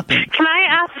there's nothing. Can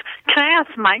I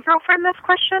ask my girlfriend this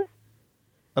question?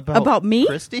 About me?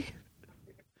 Christy?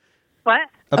 What?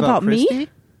 About me? Christy?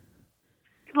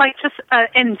 Like just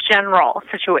in general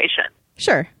situation.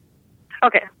 Sure.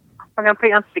 Okay. I'm going to put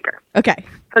you on speaker. Okay.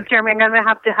 So, Jeremy, I'm going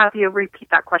to have you repeat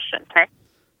that question, okay?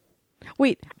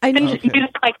 Wait, I need Okay.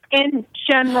 Just like in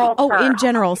general. Oh, terms. in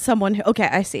general, someone who... Okay,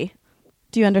 I see.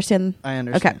 Do you understand? I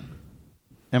understand. Okay.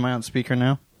 Am I on speaker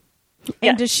now? And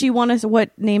Yes. does she want us...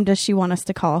 What name does she want us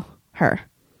to call her?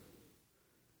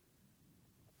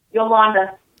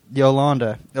 Yolanda.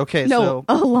 Yolanda. Okay, No, so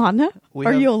Alana? we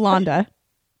Or have- Yolanda?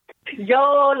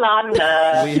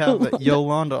 Yolanda. we have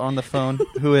Yolanda on the phone,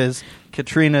 who is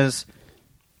Katrina's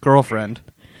girlfriend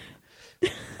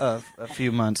of a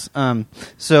few months.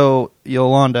 So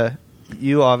Yolanda,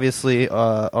 you obviously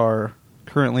are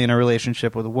currently in a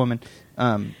relationship with a woman,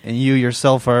 and you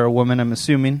yourself are a woman, I'm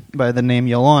assuming, by the name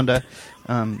Yolanda.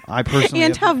 I personally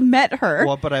And have met her.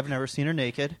 well, but I've never seen her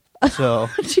naked. So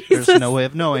Jesus. there's no way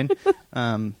of knowing.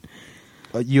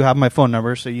 You have my phone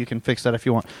number, so you can fix that if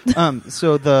you want.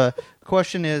 So the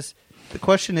question is, do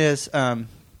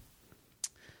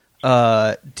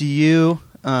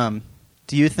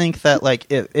you think that, like,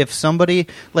 if somebody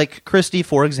like Christy,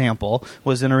 for example,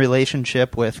 was in a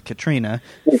relationship with Katrina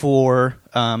for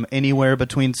anywhere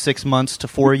between 6 months to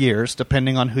 4 years,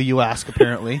 depending on who you ask,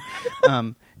 apparently,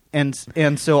 and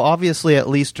so obviously at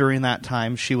least during that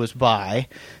time she was bi.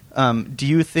 Do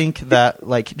you think that,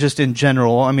 like, just in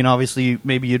general, I mean, obviously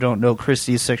maybe you don't know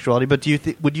Christy's sexuality, but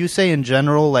would you say in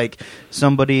general, like,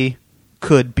 somebody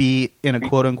could be in a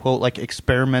quote unquote like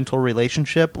experimental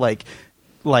relationship, like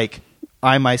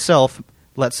I myself,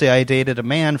 let's say I dated a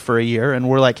man for a year and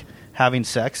we're like having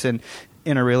sex and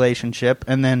in a relationship,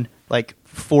 and then like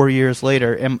 4 years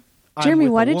later, Jeremy,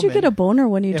 why did you get a boner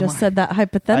when you just said that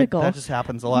hypothetical? That just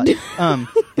happens a lot. Am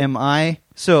I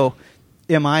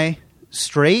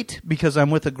straight because I'm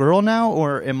with a girl now,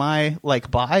 or am I like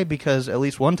bi because at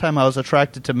least one time I was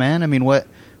attracted to men? I mean, what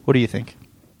do you think?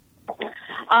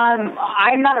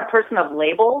 I'm not a person of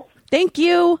labels. Thank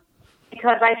you.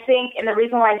 Because I think, and the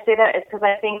reason why I say that is because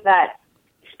I think that,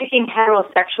 speaking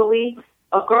heterosexually,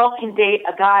 a girl can date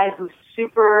a guy who's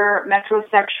super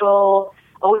metrosexual,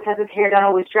 always has his hair done,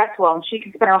 always dressed well, and she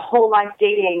can spend her whole life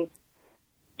dating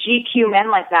GQ men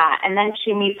like that, and then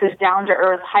she meets this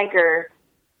down-to-earth hiker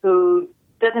who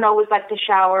doesn't always like to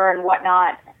shower and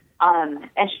whatnot, and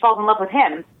she falls in love with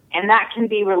him. And that can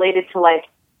be related to, like,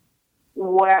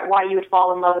 why you would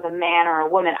fall in love with a man or a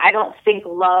woman. I don't think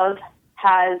love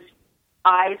has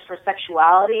eyes for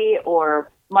sexuality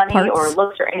or money or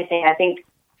looks or anything. I think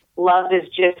love is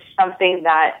just something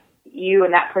that you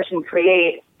and that person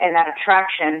create, and that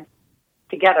attraction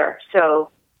together. So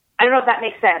I don't know if that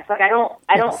makes sense. Like, I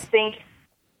don't think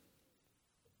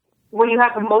when you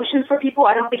have emotions for people,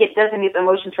 I don't think it doesn't need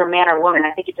emotions for a man or woman.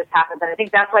 I think it just happens. And I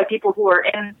think that's why people who are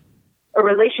in a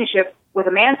relationship with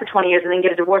a man for 20 years and then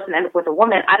get a divorce and end up with a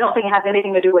woman, I don't think it has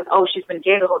anything to do with, oh, she's been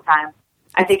gay the whole time.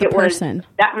 I think it was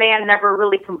that man never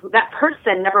really, that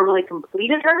person never really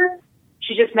completed her.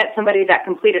 She just met somebody that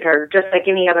completed her, just like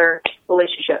any other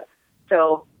relationship.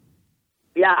 So,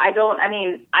 yeah, I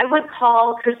would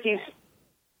call Christy's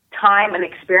time an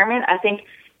experiment. I think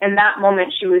in that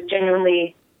moment she was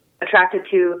genuinely attracted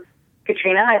to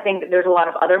Katrina. I think there's a lot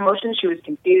of other emotions. She was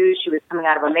confused. She was coming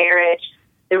out of a marriage.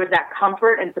 There was that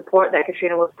comfort and support that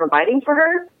Katrina was providing for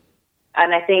her.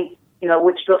 And I think,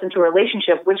 which built into a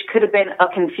relationship, which could have been a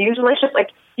confused relationship.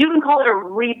 Like, you can call it a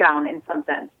rebound in some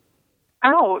sense.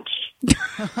 Ouch.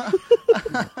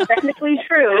 Technically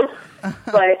true.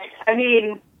 But, I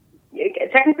mean,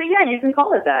 technically, yeah, you can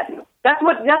call it that. That's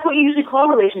what you usually call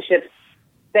relationships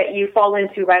that you fall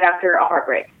into right after a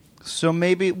heartbreak. So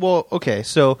maybe, okay,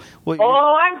 so...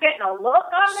 I'm getting a look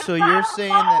on the So you're saying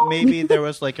that maybe there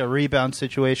was like a rebound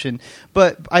situation,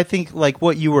 but I think like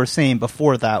what you were saying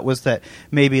before that was that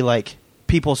maybe like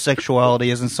people's sexuality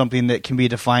isn't something that can be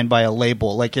defined by a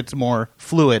label. Like, it's more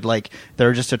fluid, like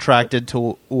they're just attracted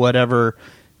to whatever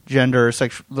gender or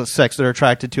sex they're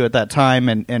attracted to at that time,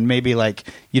 and maybe like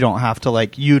you don't have to,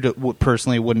 like,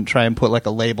 personally wouldn't try and put like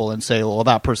a label and say, well,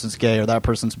 that person's gay or that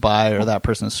person's bi or that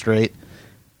person's straight.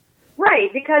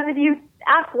 Right, because if you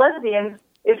ask lesbians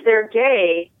if they're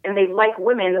gay and they like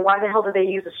women, then why the hell do they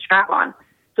use a strap-on?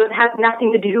 So it has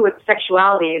nothing to do with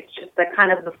sexuality. It's just the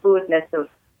kind of the fluidness of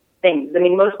things. I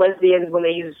mean, most lesbians, when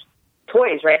they use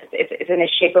toys, right, it's in the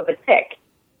shape of a dick.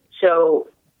 So,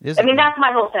 that's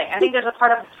my whole thing. I think there's a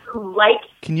part of us who like...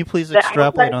 Can you please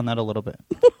extrapolate on that a little bit?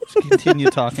 Just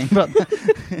continue talking about that.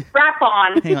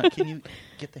 Strap-on. Hang on, can you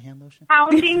get the hand lotion?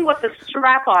 Pounding with the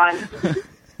strap-on.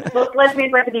 Most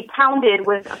lesbians like to be pounded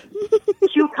with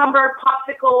cucumber,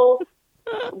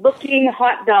 popsicle-looking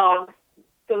hot dogs.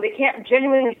 So they can't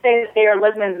genuinely say that they are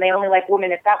lesbians and they only like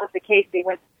women. If that was the case, they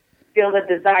wouldn't feel the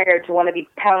desire to want to be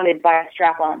pounded by a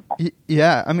strap-on.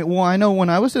 Yeah, I mean, I know when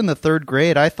I was in the 3rd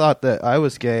grade, I thought that I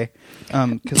was gay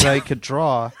because I could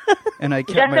draw, and I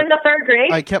kept in the 3rd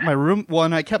grade. I kept my room. Well,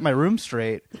 and I kept my room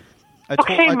straight. I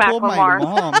told my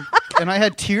mom, and I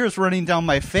had tears running down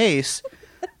my face.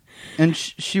 And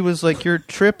she was like, "You're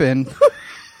tripping.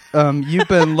 You've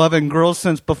been loving girls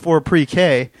since before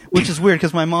pre-K," which is weird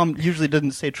because my mom usually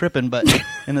doesn't say tripping, but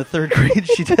in the 3rd grade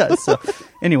she does. So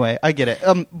anyway, I get it.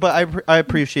 But I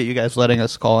appreciate you guys letting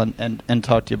us call and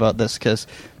talk to you about this because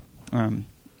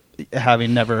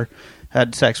having never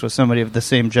had sex with somebody of the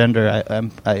same gender, I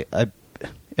am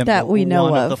that we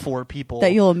know one of the 4 people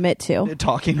that you'll admit to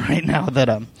talking right now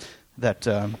that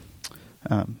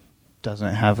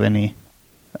doesn't have any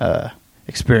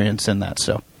experience in that.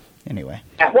 So anyway,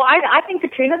 yeah, well, I think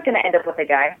Katrina's going to end up with a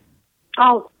guy.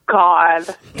 Oh God.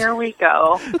 Here we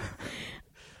go.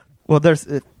 Well, there's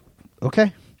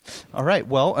okay. All right.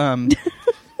 Well,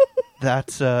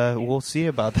 that's we'll see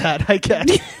about that. I guess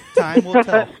time will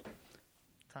tell.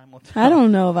 Time will tell. I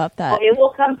don't know about Well, that. it will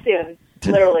come soon,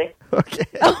 literally. Okay.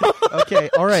 Okay.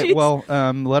 All right. Jeez. Well,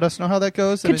 let us know how that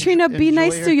goes. and Katrina, be enjoy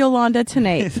nice your- to Yolanda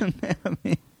tonight.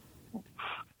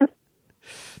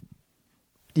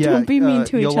 Yeah, Don't be mean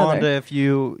to each Yolanda, other. if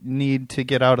you need to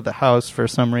get out of the house for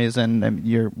some reason,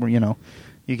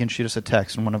 you can shoot us a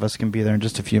text, and one of us can be there in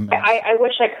just a few minutes. I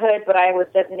wish I could, but I was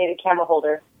designated camera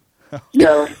holder.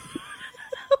 So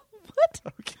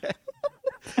Okay.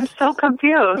 I'm so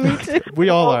confused. We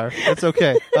all are. It's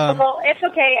okay. well, it's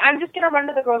okay. I'm just gonna run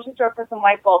to the grocery store for some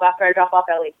light bulb after I drop off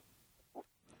Ellie.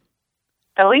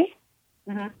 Ellie?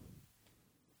 I'm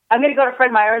gonna go to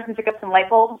Fred Meyer's and pick up some light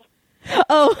bulbs.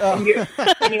 Oh,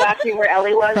 And you asked me where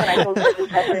Ellie was, and I told you to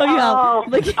test it. oh yeah. Oh,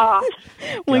 Like,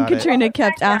 when Got it. Katrina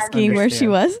kept asking where she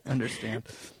was. Understand.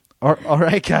 All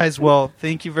right, guys. Well,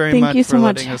 thank you very Thank much you for so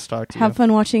much. letting us talk to Have you.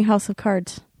 fun watching House of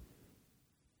Cards.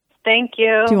 thank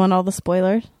you. Do you want all the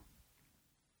spoilers?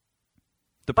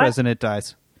 The president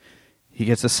dies. He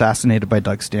gets assassinated by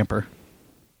Doug Stamper.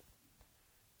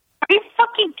 Are you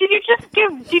fucking? Did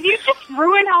you just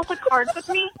ruin House of Cards with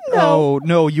me? Oh,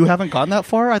 no, you haven't gone that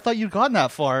far? I thought you'd gone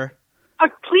that far.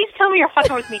 Please tell me you're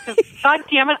fucking with me, because God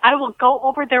damn it, I will go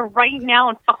over there right now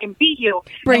and fucking beat you.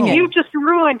 Bring it. You just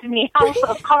ruined me, House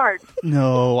of Cards.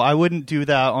 No, I wouldn't do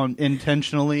that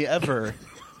intentionally ever.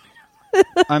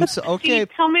 I'm so okay.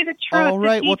 Please tell me the truth. All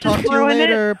right, Did he we'll talk just to you ruin it?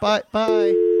 later. Bye.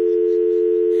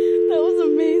 That was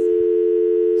amazing.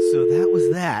 So that was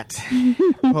that.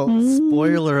 Well,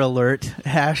 spoiler alert.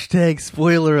 Hashtag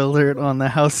spoiler alert on the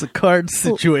House of Cards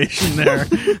situation there.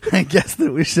 I guess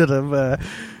that we should have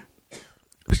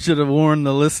warned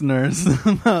the listeners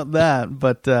about that.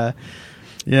 But, yeah.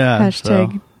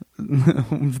 Hashtag so,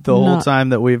 the whole not- time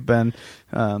that we've been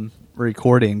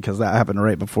recording, because that happened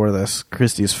right before this,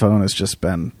 Christy's phone has just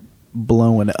been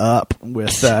blowing up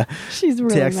with She's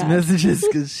really text mad. messages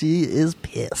because she is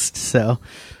pissed. So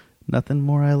nothing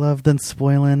more I love than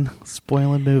spoiling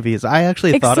movies. I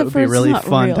actually thought it Except would for be it's really not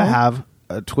fun to real. have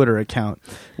a Twitter account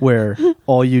where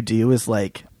all you do is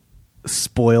like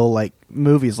spoil like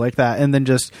movies like that, and then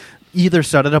just either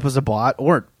set it up as a bot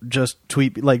or just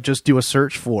tweet, like just do a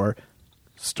search for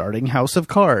starting House of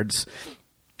Cards,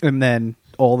 and then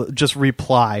just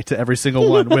reply to every single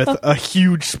one with a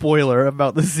huge spoiler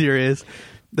about the series.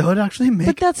 That would actually make.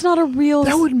 But that's not a real.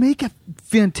 That would make a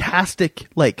fantastic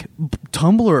like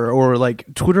Tumblr or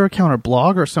like Twitter account or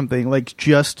blog or something, like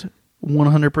just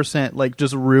 100% like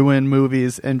just ruin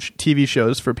movies and TV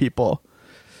shows for people.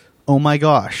 Oh my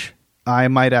gosh, I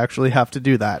might actually have to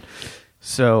do that.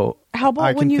 So How I about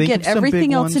can when you think get of some everything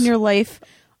big else in ones. your life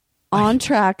on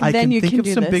track, I then can you think can of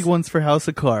do some this. big ones for House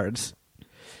of Cards.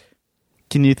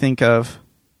 Can you think of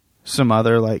some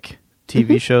other like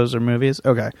TV shows or movies?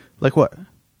 Okay, like what?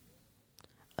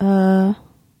 I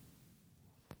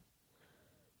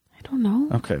don't know.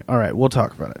 Okay, all right, we'll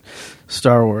talk about it.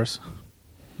 Star Wars.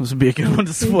 This would be a good one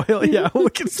to spoil. Yeah, we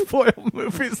can spoil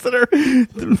movies that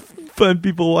are fun.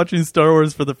 People watching Star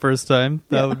Wars for the first time.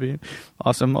 That would be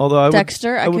awesome. Although I would,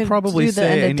 Dexter, I I would could probably do the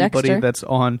say end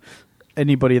of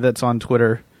anybody that's on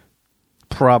Twitter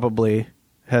probably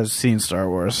has seen Star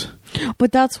Wars.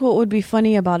 But that's what would be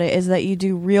funny about it, is that you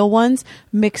do real ones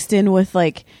mixed in with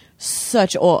like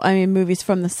such old, movies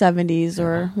from the 70s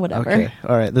or whatever. Okay,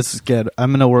 all right, this is good. I'm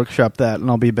going to workshop that, and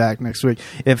I'll be back next week.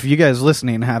 If you guys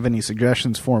listening have any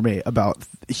suggestions for me about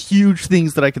huge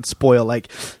things that I could spoil,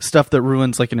 like stuff that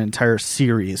ruins like an entire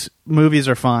series, movies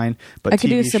are fine, but I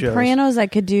could TV do shows, Sopranos. I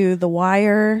could do The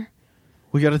Wire.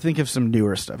 we got to think of some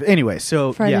newer stuff. Anyway,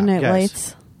 so Friday yeah, Night guys,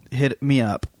 Lights. hit me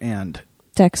up and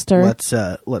Dexter.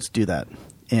 let's do that,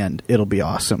 and it'll be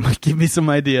awesome. Give me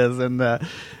some ideas, and that's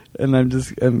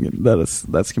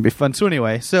gonna be fun. So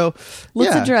anyway,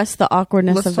 Let's address the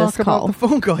awkwardness Let's of talk this call. about the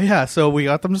phone call. Yeah, so we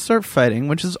got them to start fighting,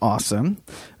 which is awesome.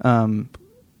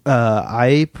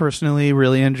 I personally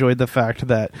really enjoyed the fact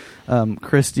that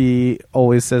Christy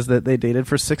always says that they dated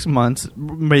for 6 months,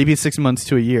 maybe 6 months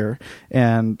to a year,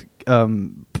 and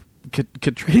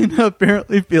Katrina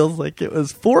apparently feels like it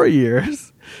was 4 years.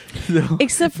 So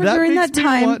Except for during makes that me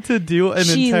time, want to do an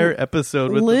she entire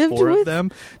episode with the lived four of with-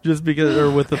 them, just because,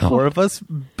 or with the four of us,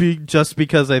 just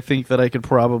because I think that I could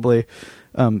probably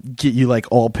get you like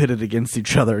all pitted against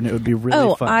each other, and it would be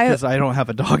really fun because I don't have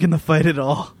a dog in the fight at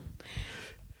all.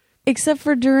 except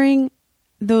for during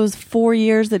those 4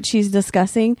 years that she's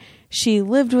discussing, she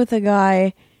lived with a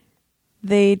guy.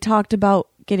 They talked about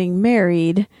getting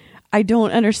married. I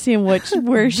don't understand where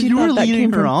she You thought were that leading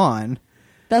came her from. on.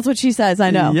 That's what she says.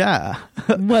 I know. Yeah.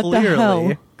 What the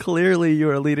hell? Clearly, you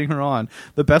are leading her on.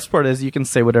 The best part is you can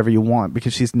say whatever you want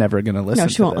because she's never going to listen. No,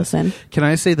 she won't listen. Can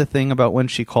I say the thing about when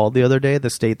she called the other day, the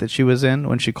state that she was in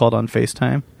when she called on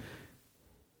FaceTime?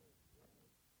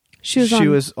 She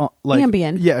was on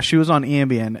Ambien. Yeah, she was on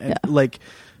Ambien. And, like,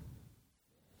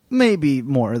 maybe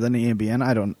more than Ambien.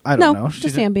 I don't know.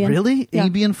 Just Ambien. Really? Yeah.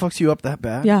 Ambien fucks you up that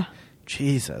bad? Yeah.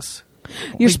 Jesus.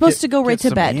 You're supposed to go right to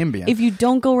some bed. Ambien. If you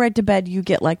don't go right to bed, you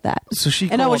get like that. So she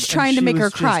and I called, was trying to she make her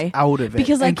was just cry out of it.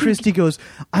 because and Christy goes,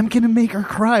 "I'm gonna make her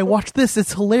cry. Watch this.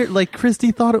 It's hilarious." Like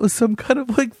Christy thought it was some kind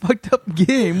of like fucked up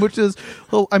game, which is,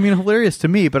 well, I mean, hilarious to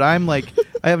me. But I'm like,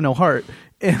 I have no heart.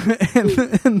 And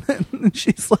then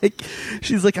she's like,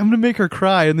 I'm gonna make her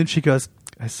cry, and then she goes,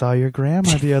 "I saw your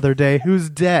grandma the other day, who's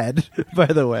dead, by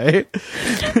the way."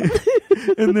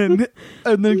 and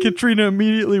then Katrina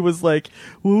immediately was like,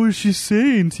 "What was she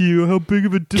saying to you? How big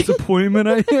of a disappointment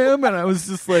I am?" And I was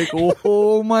just like,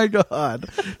 "Oh my god,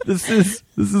 this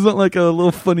isn't like a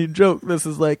little funny joke. This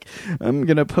is like, I'm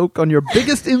gonna poke on your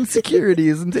biggest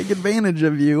insecurities and take advantage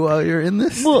of you while you're in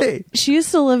this state." She used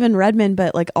to live in Redmond,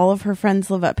 but like all of her friends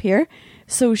live up here,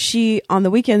 so she on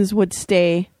the weekends would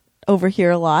stay over here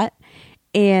a lot,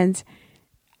 and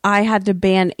I had to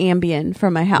ban Ambien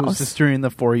from my house. Was this during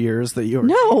the 4 years that you were...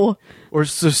 No. Or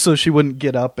so she wouldn't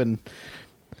get up and...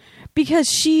 Because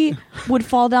she would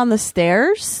fall down the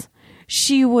stairs.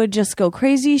 She would just go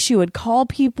crazy. She would call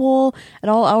people at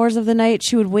all hours of the night.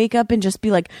 She would wake up and just be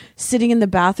like sitting in the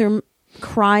bathroom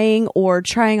crying or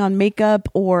trying on makeup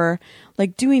or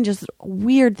like doing just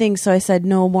weird things. So I said,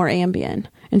 no more Ambien.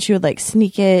 And she would like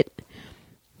sneak it.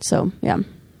 So, yeah.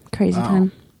 Crazy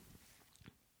time.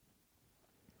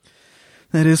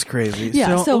 That is crazy.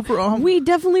 Yeah, so overall, we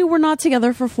definitely were not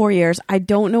together for 4 years. I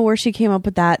don't know where she came up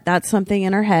with that. That's something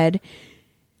in her head.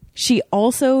 She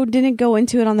also didn't go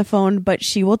into it on the phone, but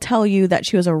she will tell you that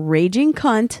she was a raging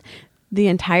cunt the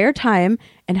entire time.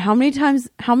 And how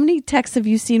many texts have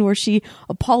you seen where she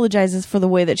apologizes for the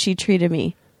way that she treated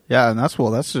me? Yeah, and that's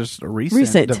just a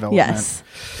recent development. Yes.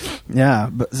 Yeah,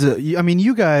 but I mean,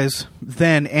 you guys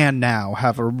then and now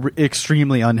have a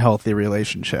extremely unhealthy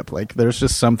relationship. Like, there's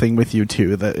just something with you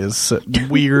two that is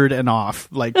weird and off.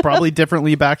 Like, probably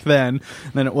differently back then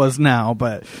than it was now,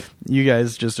 but you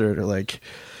guys just are like,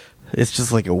 it's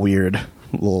just like a weird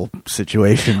little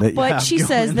situation that. But she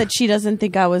says that she doesn't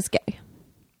think I was gay.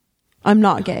 I'm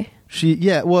not gay.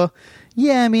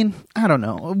 Yeah, I mean, I don't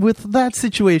know. With that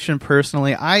situation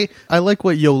personally, I like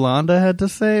what Yolanda had to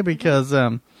say because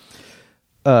like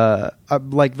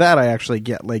that I actually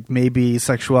get. Like, maybe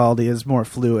sexuality is more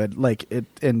fluid, like it,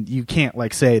 and you can't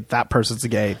like say that person's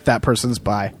gay, that person's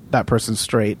bi, that person's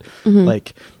straight. Mm-hmm.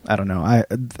 Like, I don't know.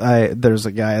 I there's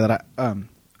a guy that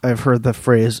I've heard the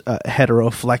phrase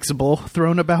heteroflexible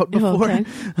thrown about before. Okay.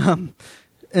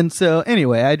 And so,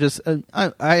 anyway, I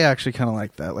actually kind of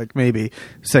like that. Like, maybe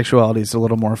sexuality is a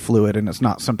little more fluid, and it's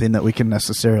not something that we can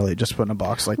necessarily just put in a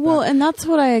box like that. Well, and that's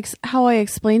what how I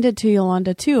explained it to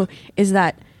Yolanda too. Is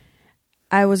that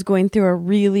I was going through a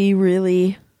really,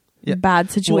 really bad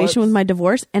situation with my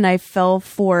divorce, and I fell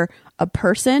for a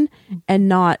person and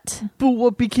not. But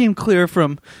what became clear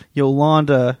from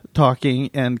Yolanda talking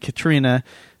and Katrina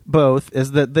both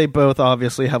is that they both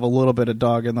obviously have a little bit of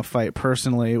dog in the fight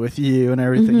personally with you and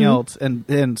everything else,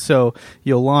 and so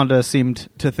Yolanda seemed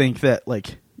to think that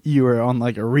like you were on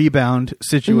like a rebound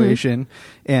situation,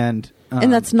 and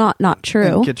that's not true.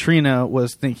 And Katrina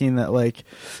was thinking that like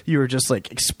you were just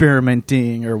like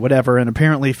experimenting or whatever, and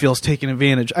apparently feels taken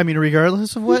advantage. I mean,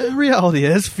 regardless of what reality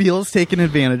is, feels taken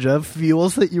advantage of,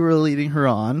 feels that you were leading her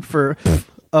on for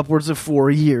upwards of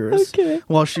 4 years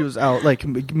while she was out like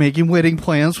making wedding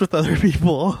plans with other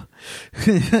people.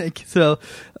 So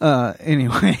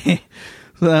anyway,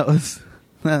 so that was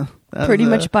pretty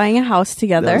much buying a house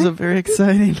together. That was a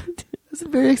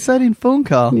very exciting phone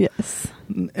call. Yes.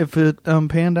 If it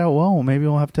panned out well, maybe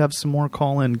we'll have to have some more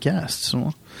call-in guests.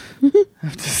 We'll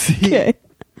have to see. Okay.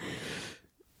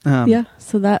 Yeah,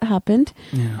 so that happened.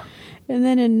 Yeah. And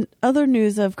then in other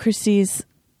news of Christy's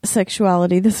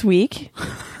sexuality this week,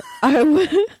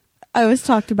 I was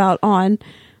talked about on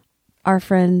our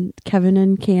friend Kevin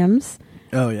and Cam's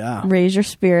Raise Your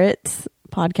Spirits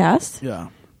podcast. Yeah.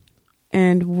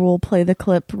 And we'll play the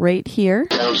clip right here.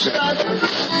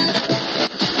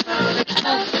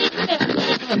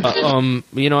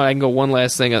 You know, I can go one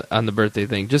last thing on the birthday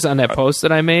thing. Just on that post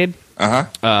that I made.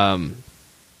 Our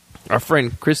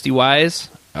friend Christy Wise,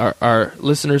 our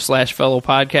listener / fellow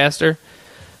podcaster.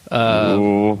 You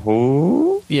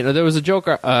know, there was a joke.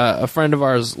 A friend of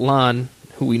ours, Lon,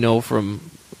 who we know from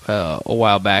a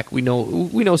while back. We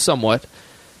know somewhat.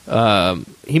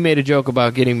 he made a joke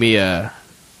about getting me a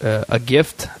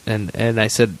gift, and I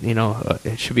said,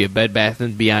 it should be a Bed Bath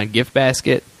 & Beyond gift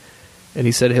basket. And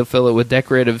he said he'll fill it with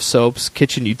decorative soaps,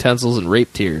 kitchen utensils, and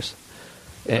rape tears.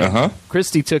 And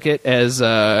Christy took it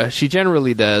as she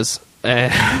generally does.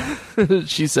 And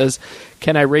she says,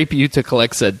 "Can I rape you to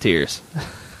collect said tears?"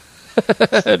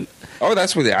 Oh,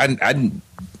 that's what I'm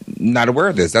not aware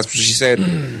of this. That's what she said.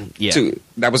 Yeah,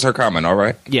 that was her comment. All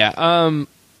right. Yeah.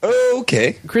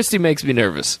 Okay. Christy makes me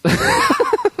nervous,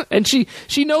 and she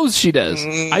knows she does.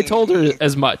 I told her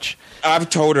as much. I've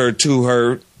told her to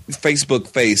her Facebook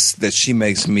face that she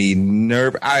makes me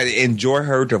nervous. I enjoy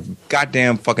her to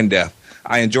goddamn fucking death.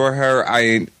 I enjoy her.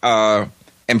 I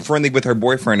am friendly with her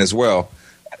boyfriend as well.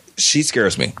 She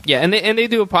scares me. Yeah, and they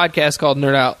do a podcast called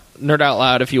Nerd Out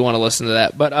Loud if you want to listen to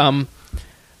that. But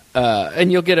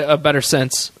and you'll get a better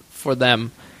sense for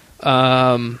them.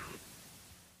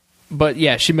 But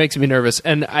yeah, she makes me nervous,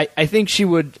 and I think she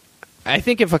would. I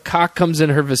think if a cock comes in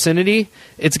her vicinity,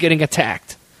 it's getting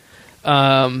attacked.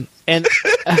 And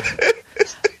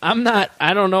I'm not.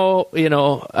 I don't know.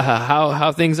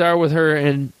 How things are with her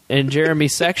and Jeremy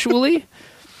sexually.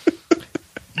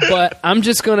 But I'm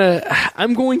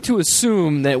going to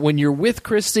assume that when you're with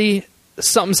Christy,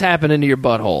 something's happening to your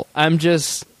butthole.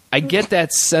 I get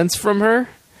that sense from her,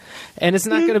 and it's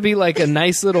not going to be like a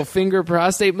nice little finger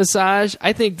prostate massage.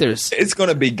 I think it's going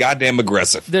to be goddamn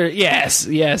aggressive.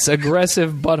 Yes,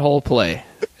 aggressive butthole play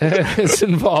is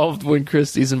involved when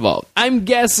Christy's involved. I'm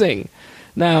guessing.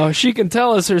 Now, she can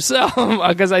tell us herself,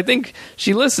 because I think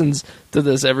she listens to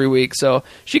this every week, so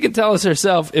she can tell us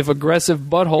herself if aggressive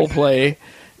butthole play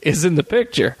is in the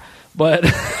picture. But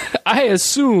I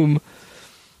assume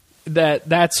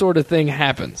that sort of thing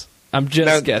happens. I'm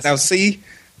just guessing. Now, see,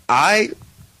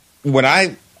 when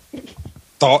I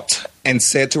thought and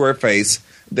said to her face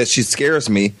that she scares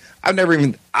me, I've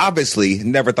never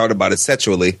thought about it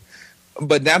sexually.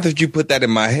 But now that you put that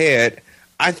in my head,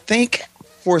 I think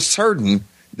for certain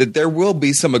that there will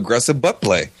be some aggressive butt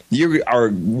play. You are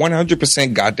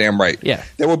 100% goddamn right. Yeah.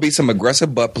 There will be some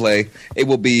aggressive butt play. It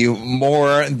will be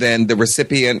more than the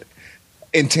recipient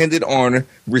intended on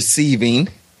receiving.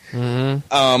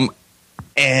 Mm-hmm.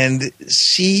 And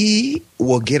she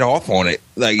will get off on it.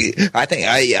 Like I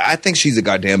think she's a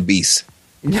goddamn beast.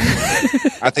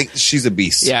 I think she's a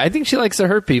beast. Yeah, I think she likes to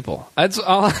hurt people. That's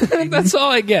all. That's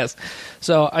all I guess.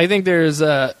 So I think there's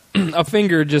a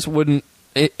finger just wouldn't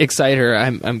excite her.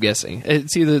 I'm guessing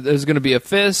it's either there's going to be a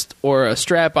fist or a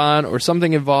strap on or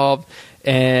something involved,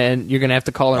 and you're going to have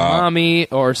to call her mommy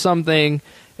or something.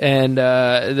 And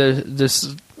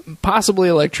there's possibly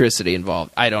electricity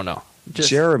involved. I don't know.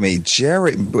 Jeremy,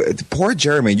 poor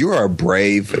Jeremy. You are a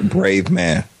brave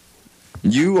man.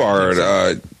 You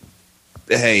are.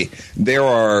 Hey, there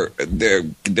are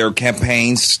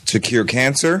campaigns to cure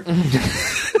cancer.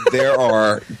 There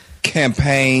are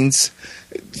campaigns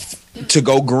to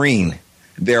go green.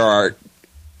 There are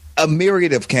a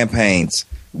myriad of campaigns.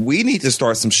 We need to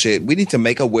start some shit. We need to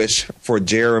make a wish for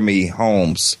Jeremy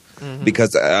Holmes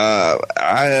because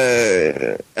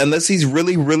unless he's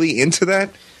really, really into that,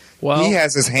 he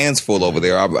has his hands full over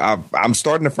there. I'm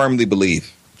starting to firmly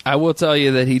believe. I will tell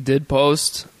you that he did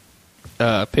post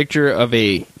a picture of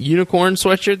a unicorn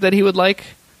sweatshirt that he would like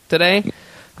today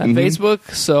on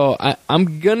Facebook. So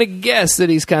I'm gonna guess that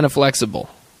he's kind of flexible.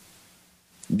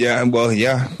 Yeah, well,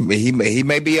 yeah, he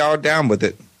may be all down with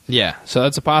it. Yeah, so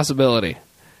that's a possibility.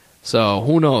 So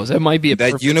who knows? It might be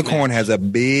that unicorn has a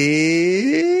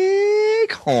big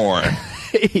horn.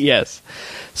 Yes.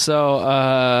 So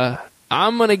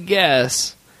I'm gonna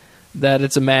guess that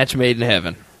it's a match made in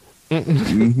heaven.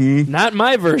 Not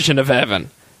my version of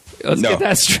heaven. Let's get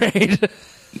that straight.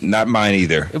 Not mine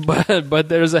either. But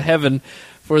there's a heaven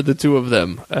for the two of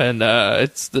them, and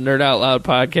it's the Nerd Out Loud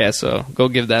podcast. So go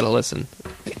give that a listen.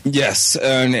 Yes,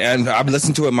 and I've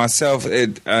listened to it myself,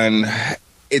 and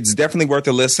it's definitely worth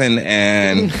a listen.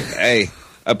 And hey,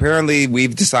 apparently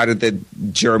we've decided that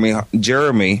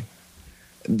Jeremy,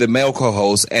 the male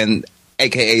co-host, and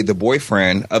AKA the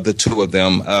boyfriend of the two of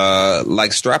them,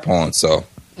 like strap-on. So.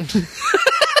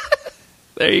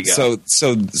 There you go.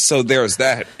 So there's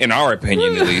that, in our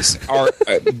opinion, at least. Our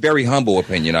very humble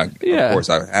opinion, of course,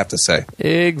 I have to say.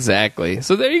 Exactly.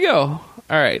 So there you go.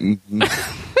 All right.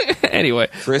 Anyway.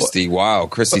 Christy, wow.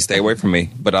 Christy, stay away from me.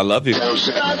 But I love you.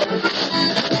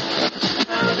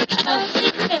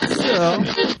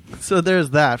 So there's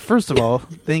that. First of all,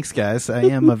 thanks, guys. I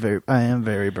am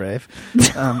very brave.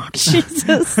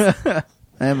 Jesus.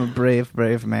 I am a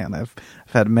brave man. I've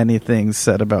had many things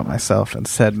said about myself and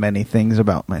said many things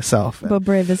about myself. But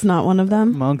brave is not one of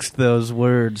them. Amongst those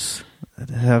words that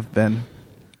have been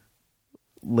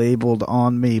labeled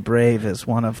on me brave as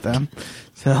one of them.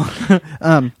 So,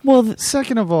 Well,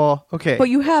 second of all, okay. but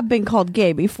you have been called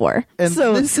gay before. And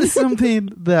so this is something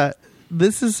that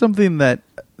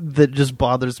just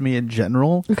bothers me in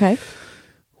general. okay.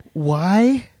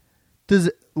 Why does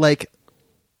it, like,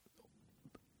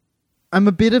 I'm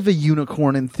a bit of a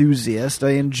unicorn enthusiast.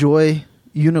 I enjoy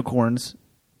unicorns.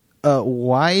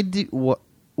 Why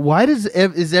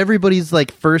is everybody's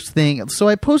like first thing? So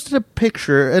I posted a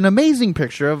picture, an amazing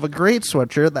picture of a great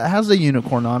sweatshirt that has a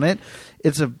unicorn on it.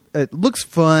 It looks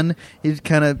fun.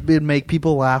 It'd make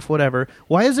people laugh, whatever.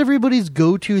 Why is everybody's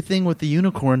go-to thing with the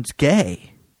unicorns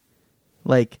gay?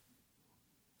 Like,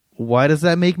 why does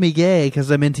that make me gay?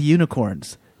 Because I'm into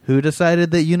unicorns. Who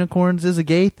decided that unicorns is a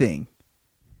gay thing?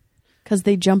 Because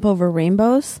they jump over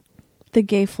rainbows, the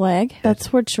gay flag.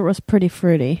 That's which was pretty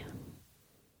fruity.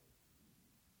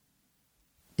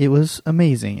 It was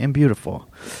amazing and beautiful.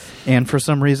 And for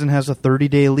some reason has a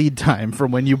 30-day lead time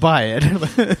from when you buy it.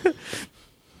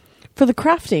 For the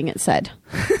crafting, it said.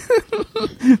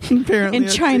 Apparently In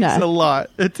China. It takes a lot.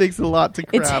 It takes a lot to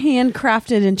craft. It's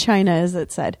handcrafted in China, as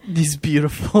it said. These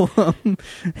beautiful...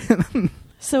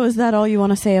 So is that all you want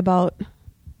to say about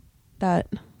that?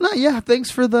 No, yeah,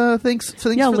 thanks for the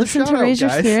Yeah, for listen the to shout-out, Raise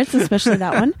Your guys. Spirits, especially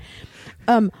that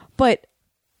one. But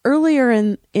earlier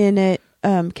in it,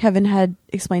 Kevin had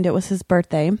explained it was his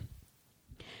birthday,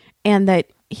 and that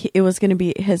it was going to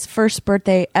be his first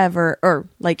birthday ever, or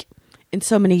like in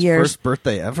so many years. First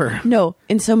birthday ever. No,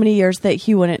 in so many years that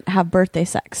he wouldn't have birthday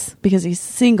sex because he's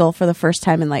single for the first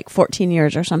time in like 14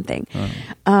 years or something.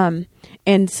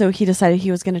 And so he decided he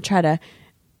was going to try to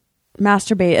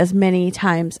masturbate as many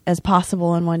times as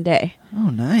possible in one day. Oh,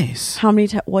 nice. How many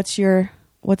what's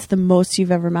the most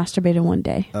you've ever masturbated in one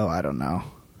day? Oh, I don't know.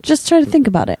 Just try to think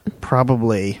about it.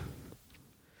 Probably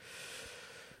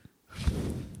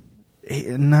 8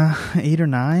 or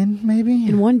 9, maybe.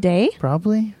 In one day?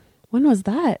 Probably. When was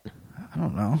that? I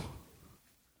don't know.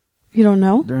 You don't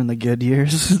know? During the good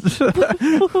years. What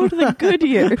are the good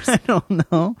years? I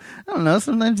don't know.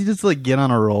 Sometimes you just like get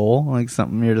on a roll, like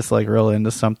something you're just like real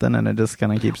into something, and it just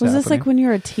kind of keeps Was happening. this like when you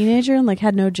were a teenager and like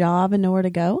had no job and nowhere to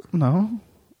go? No,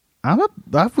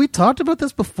 we talked about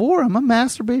this before. I'm a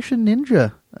masturbation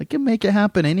ninja. I can make it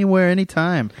happen anywhere,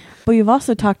 anytime. But you've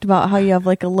also talked about how you have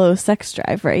like a low sex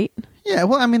drive, right? Yeah,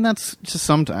 well, I mean that's just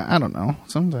sometimes. I don't know.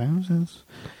 Sometimes it's.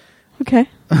 Okay.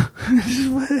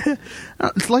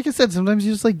 It's like I said. Sometimes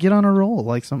you just like get on a roll,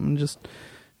 like something you're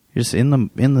just in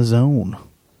the zone.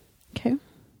 Okay.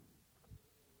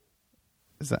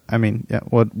 Is that? I mean, yeah.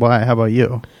 What? Why? How about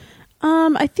you?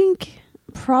 I think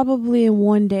probably in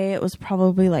one day it was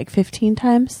probably like 15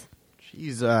 times.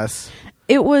 Jesus.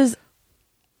 It was.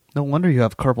 No wonder you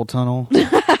have carpal tunnel.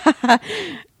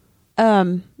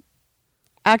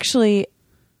 Actually,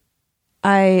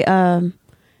 I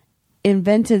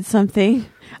invented something.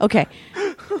 Okay.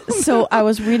 So I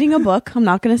was reading a book. I'm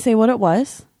not going to say what it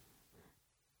was.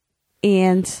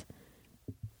 And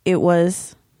it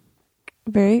was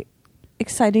a very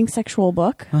exciting sexual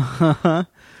book.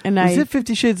 And Was it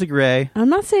 50 Shades of Grey? I'm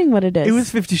not saying what it is. It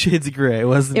was 50 Shades of Grey,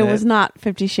 wasn't it? It was not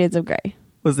 50 Shades of Grey.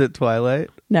 Was it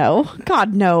Twilight? No.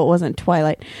 God, no, it wasn't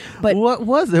Twilight. But What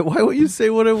was it? Why won't you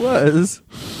say what it was?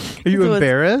 Are you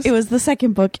embarrassed? It was the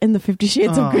second book in the 50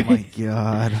 Shades of Grey. Oh my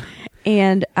god.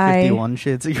 And 51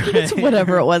 Shades of Grey.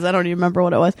 whatever it was. I don't even remember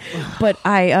what it was. But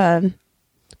I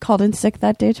called in sick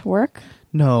that day to work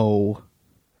No.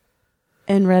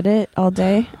 and read it all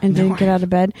day and didn't get out of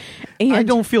bed. And I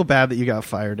don't feel bad that you got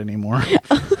fired anymore.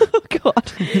 Oh,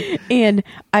 God. And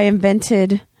I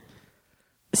invented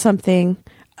something,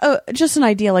 just an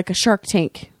idea like a Shark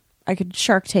Tank. I could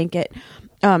Shark Tank it,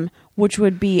 which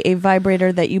would be a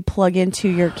vibrator that you plug into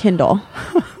your Kindle.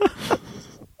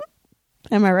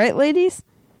 Am I right, ladies?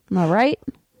 Am I right?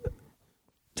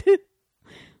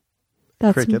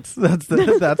 That's Crickets. That's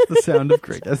the sound of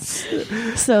crickets.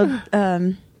 so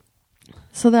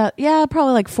that, yeah,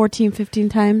 probably like 14, 15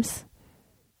 times.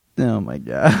 Oh my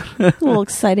god. A little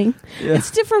exciting. Yeah.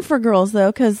 It's different for girls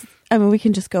though, because I mean we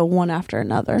can just go one after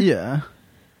another. Yeah.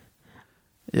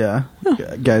 Yeah.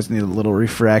 Guys need a little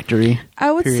refractory.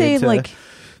 I would period say to like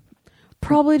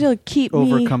probably to keep me.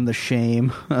 overcome the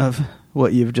shame of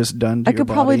what you've just done to I your could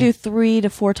body. probably do 3 to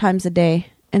 4 times a day,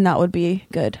 and that would be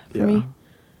good for me.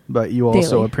 But you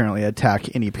also Daily. apparently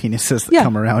attack any penises that Yeah.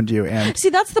 come around you, and See,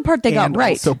 that's the part they got and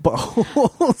right. also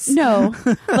buttholes. No,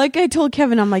 like I told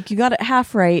Kevin, I'm like, you got it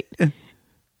half right,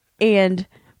 and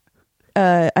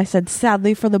I said,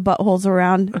 sadly for the buttholes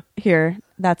around here,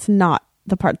 that's not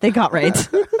the part they got right.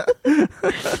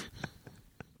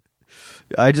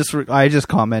 I just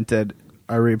commented,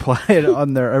 I replied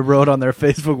on their, I wrote on their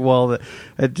Facebook wall that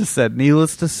it just said,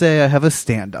 "Needless to say, I have a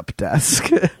stand-up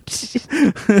desk."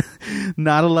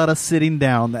 Not a lot of sitting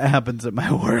down that happens at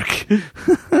my work.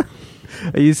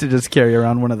 I used to just carry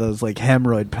around one of those like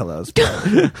hemorrhoid pillows.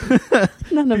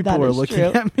 None of People that were is looking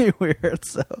true. at me weird,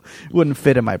 so it wouldn't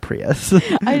fit in my Prius.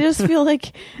 I just feel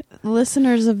like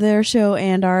listeners of their show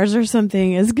and ours or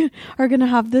something are going to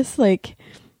have this like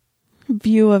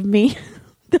view of me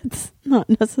that's not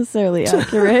necessarily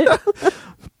accurate.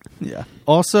 Yeah.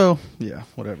 Also, yeah,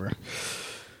 whatever.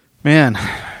 Man.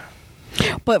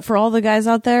 But for all the guys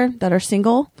out there that are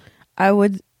single, I'm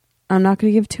not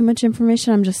going to give too much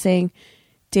information. I'm just saying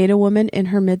date a woman in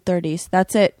her mid-30s.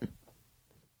 That's it.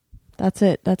 That's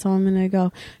all I'm going to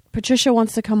go. Patricia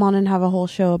wants to come on and have a whole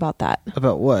show about that.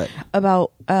 About what?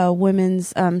 About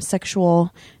women's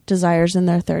sexual desires in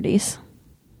their 30s.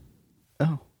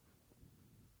 Oh.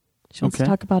 She wants to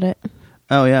talk about it.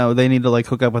 Oh, yeah. Well, they need to like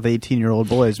hook up with 18-year-old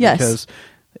boys Yes. because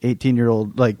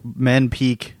 18-year-old like men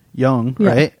peak young, Yeah.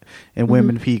 right? And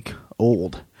women peak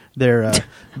old. They're I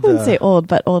wouldn't say old,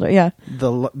 but older. Yeah. the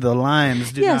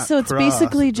lines do Yeah, not so it's cross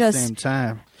basically at the just- same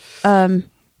time.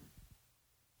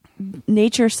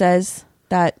 Nature says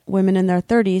that women in their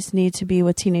 30s need to be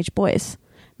with teenage boys.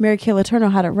 Mary Kay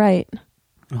Letourneau had it right.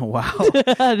 Oh, wow.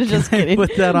 Just kidding.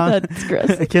 Put that on. That's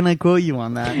gross. Can I quote you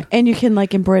on that? And you can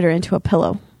like embroider into a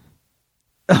pillow.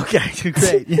 Okay,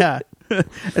 great. Yeah.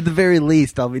 At the very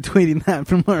least, I'll be tweeting that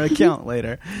from our account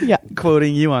later. Yeah.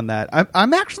 Quoting you on that.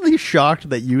 I'm actually shocked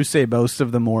that you say most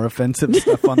of the more offensive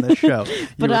stuff on this show.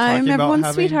 But You were I'm talking about everyone's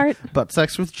having sweetheart. Butt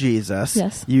sex with Jesus.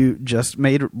 Yes. You just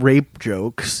made rape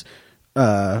jokes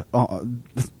on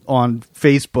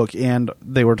Facebook, and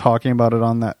they were talking about it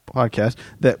on that podcast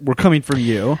that were coming from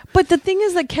you. But the thing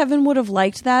is that Kevin would have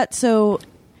liked that. So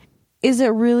is it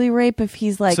really rape if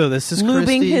he's like So this is lubing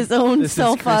Christy- his own this is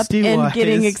self up Christy and Wise.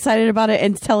 getting excited about it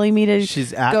and telling me to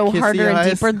She's at go Kissy harder and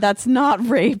Eyes. deeper? That's not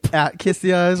rape. At Kiss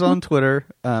the Eyes on Twitter.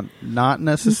 Not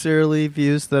necessarily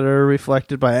views that are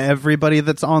reflected by everybody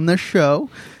that's on this show.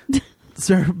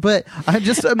 Sir, but I'm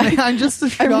just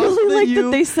shocked I really like you.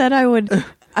 that they said I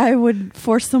would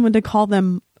force someone to call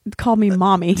me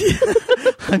mommy.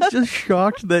 I'm just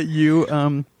shocked that you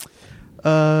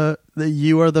that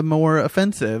you are the more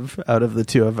offensive out of the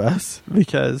two of us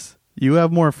because you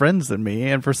have more friends than me,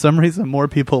 and for some reason more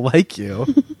people like you.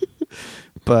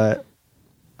 But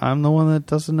I'm the one that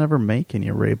doesn't ever make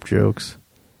any rape jokes.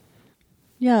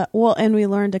 Yeah, well, and we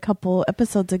learned a couple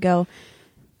episodes ago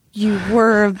you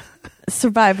were a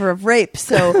survivor of rape,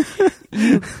 so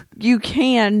you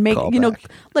can make, Call you know,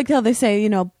 back. like how they say, you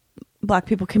know, black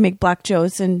people can make black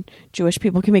jokes and Jewish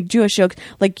people can make Jewish jokes.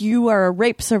 Like, you are a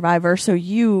rape survivor, so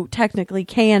you technically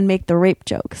can make the rape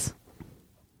jokes.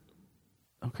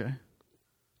 Okay.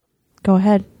 Go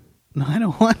ahead. No, I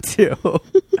don't want to.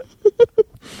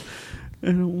 I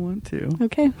don't want to.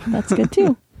 Okay, that's good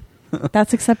too.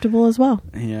 That's acceptable as well.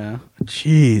 Yeah.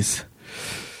 Jeez.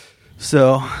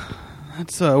 So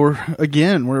that's we're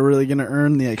really going to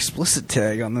earn the explicit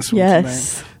tag on this one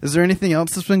Yes. tonight. Is there anything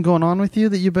else that's been going on with you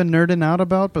that you've been nerding out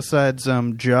about besides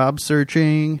job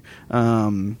searching,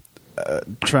 trying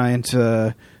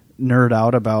to nerd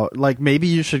out about, like, maybe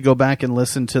you should go back and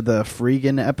listen to the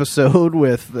Freegan episode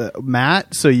with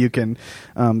Matt so you can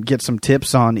get some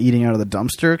tips on eating out of the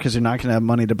dumpster because you're not going to have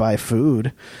money to buy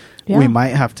food. Yeah. We might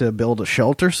have to build a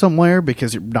shelter somewhere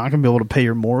because you're not going to be able to pay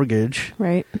your mortgage.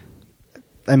 Right.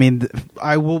 I mean,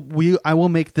 I will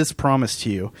make this promise to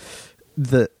you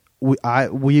that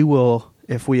we will,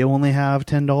 if we only have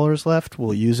 $10 left,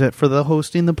 we'll use it for the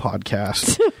hosting the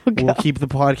podcast. We'll keep the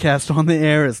podcast on the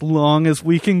air as long as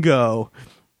we can go.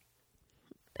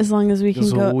 As long as we can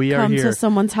So go we are come here. to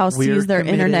someone's house We to are use their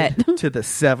committed internet. to the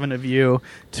 7 of you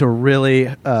to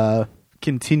really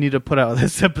continue to put out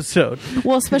this episode.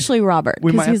 Well, especially Robert,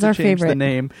 We might because he's have our to change favorite. the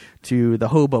name to the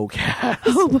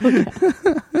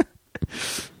HoboCast.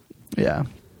 Yeah.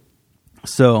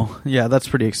 So, yeah, that's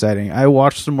pretty exciting. I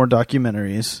watched some more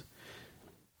documentaries.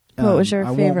 What was your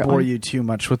I favorite won't bore one? you too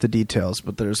much with the details,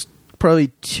 but there's probably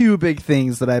 2 big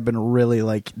things that I've been really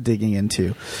like digging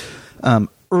into.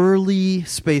 Early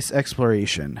space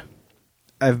exploration.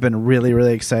 I've been really,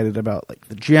 really excited about, like,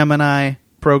 the Gemini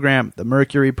program, the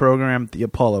Mercury program, the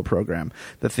Apollo program,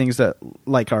 the things that,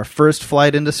 like, our first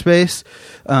flight into space,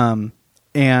 and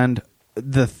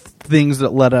the things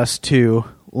that led us to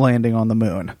landing on the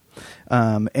moon.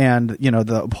 And, you know,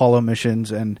 the Apollo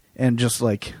missions and just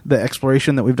like the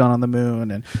exploration that we've done on the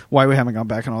moon and why we haven't gone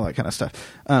back and all that kind of stuff.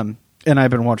 And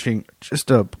I've been watching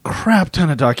just a crap ton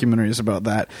of documentaries about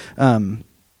that.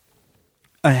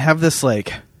 I have this,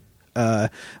 like,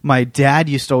 my dad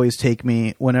used to always take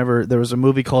me whenever there was a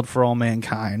movie called For All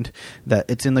Mankind that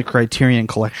it's in the Criterion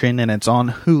Collection and it's on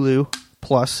Hulu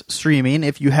Plus streaming.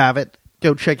 If you have it,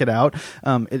 go check it out.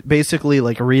 It basically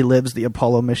like relives the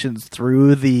Apollo missions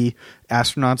through the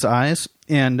astronauts' eyes,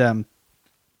 and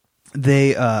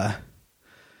they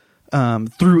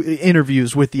through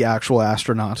interviews with the actual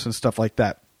astronauts and stuff like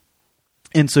that.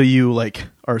 And so you like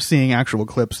are seeing actual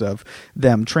clips of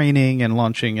them training and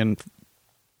launching and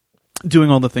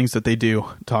doing all the things that they do,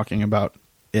 talking about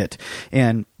it.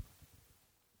 And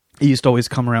it used to always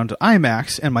come around to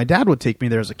IMAX, and my dad would take me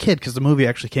there as a kid because the movie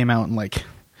actually came out in like,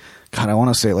 God, I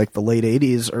want to say like the late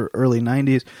 80s or early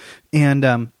 90s.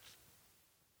 And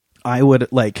I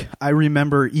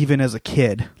remember even as a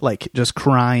kid, like just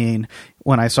crying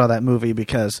when I saw that movie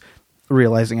because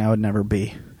realizing I would never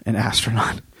be an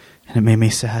astronaut. And it made me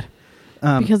sad.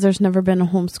 Because there's never been a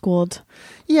homeschooled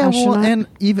Yeah, astronaut. well, and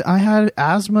even I had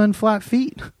asthma and flat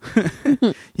feet.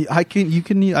 I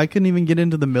couldn't even get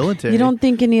into the military. You don't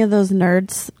think any of those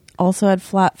nerds also had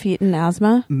flat feet and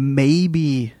asthma?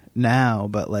 Maybe now,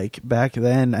 but like back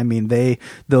then, I mean,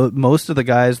 most of the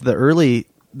guys, the early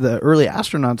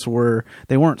astronauts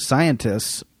weren't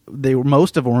scientists.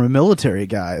 Most of them were military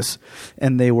guys,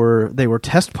 and they were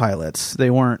test pilots. They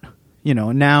weren't.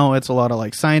 Now it's a lot of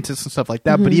like scientists and stuff like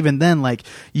that. Mm-hmm. But even then, like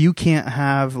you can't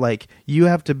have you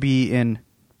have to be in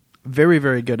very,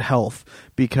 very good health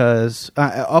because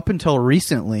up until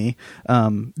recently,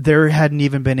 there hadn't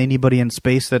even been anybody in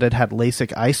space that had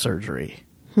LASIK eye surgery.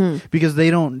 Because they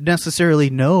don't necessarily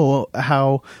know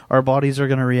how our bodies are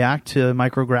going to react to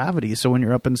microgravity. So when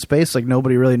you're up in space, like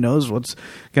nobody really knows what's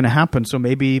going to happen. So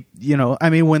maybe,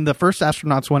 when the first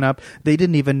astronauts went up, they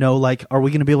didn't even know, like, are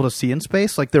we going to be able to see in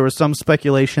space? Like there was some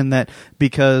speculation that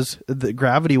because the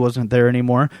gravity wasn't there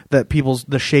anymore, that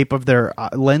the shape of their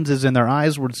lenses in their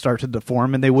eyes would start to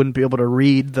deform and they wouldn't be able to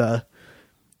read the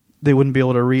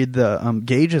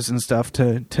gauges and stuff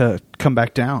to come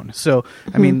back down. So,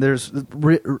 I mean, there's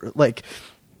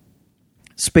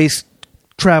space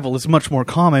travel is much more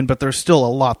common, but there's still a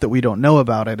lot that we don't know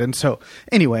about it. And so,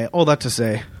 anyway, all that to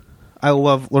say, I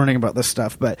love learning about this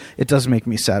stuff, but it does make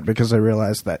me sad because I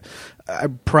realize that I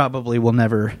probably will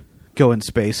never go in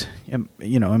space, in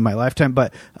my lifetime.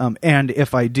 But and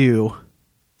if I do,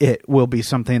 it will be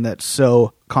something that's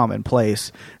so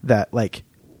commonplace that like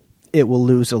it will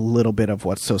lose a little bit of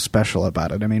what's so special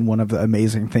about it. I mean, one of the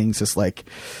amazing things is like,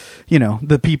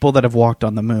 the people that have walked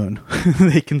on the moon,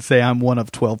 they can say I'm one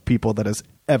of 12 people that has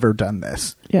ever done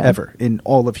this, ever in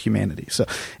all of humanity. So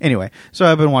anyway,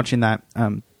 I've been watching that,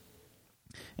 and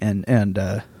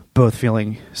both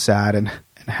feeling sad and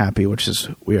happy, which is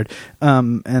weird.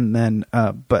 And then,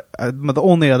 but the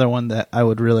only other one that I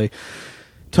would really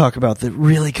talk about that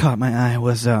really caught my eye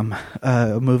was a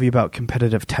movie about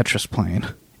competitive Tetris playing.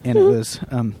 And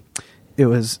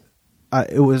it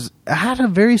had a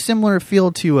very similar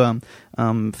feel to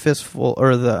Fistful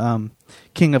or the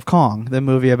King of Kong, the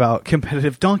movie about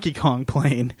competitive Donkey Kong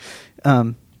playing.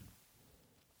 And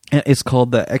it's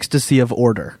called The Ecstasy of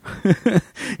Order.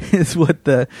 is what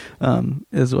the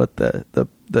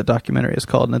documentary is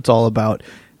called, and it's all about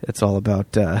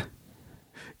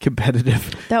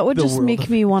competitive. That would just make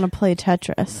me want to play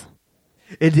Tetris.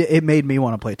 It made me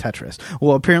want to play Tetris.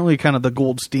 Well, apparently kind of the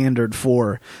gold standard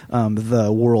for the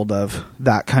world of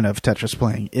that kind of Tetris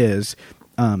playing is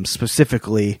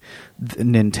specifically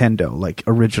Nintendo, like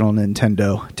original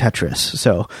Nintendo Tetris.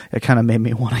 So it kind of made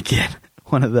me want to get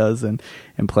one of those and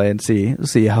play and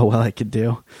see how well I could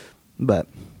do. But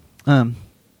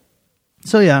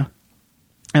so yeah,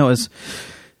 that was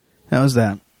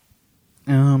that.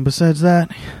 Besides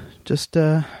that, just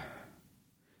new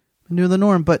the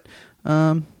norm, but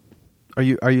are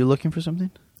you looking for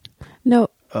something? No.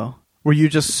 Oh, were you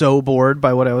just so bored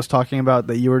by what I was talking about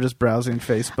that you were just browsing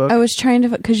Facebook? I was trying to,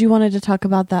 because you wanted to talk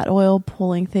about that oil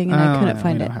pulling thing, and I couldn't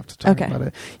find it. We don't have to talk about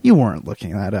it. You weren't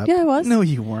looking that up. Yeah, I was. No,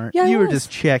 you weren't. Yeah, you were was. just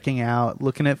checking out,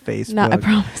 looking at Facebook. No, I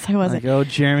promise I wasn't. Like, oh,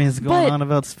 Jeremy's going on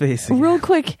about space again. Real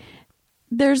quick,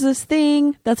 there's this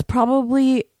thing that's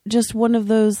probably just one of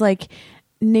those like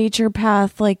nature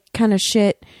path like kind of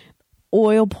shit.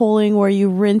 Oil pulling where you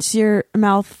rinse your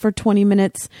mouth for 20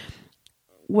 minutes.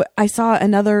 I saw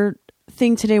another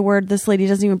thing today where this lady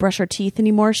doesn't even brush her teeth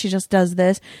anymore. She just does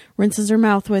this, rinses her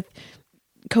mouth with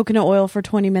coconut oil for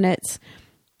 20 minutes.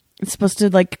 It's supposed to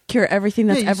like cure everything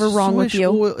that's ever wrong with you.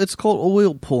 Oil. It's called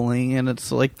oil pulling, and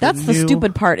it's like that's the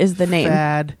stupid part is the name.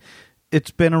 Fad.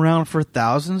 It's been around for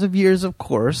thousands of years, of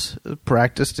course.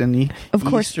 Practiced in the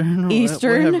Eastern,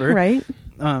 whatever. Right?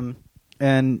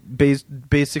 And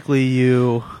basically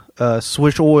you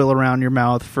swish oil around your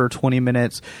mouth for 20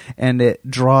 minutes, and it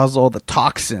draws all the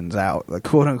toxins out, the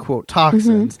quote unquote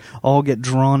toxins, all get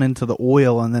drawn into the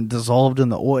oil and then dissolved in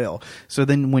the oil. So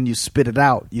then when you spit it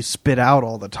out, you spit out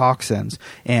all the toxins,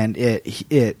 and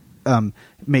it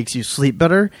makes you sleep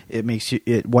better. It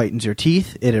whitens your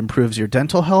teeth. It improves your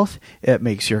dental health. It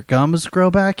makes your gums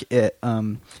grow back. It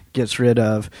gets rid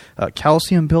of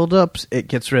calcium buildups. It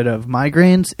gets rid of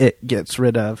migraines. It gets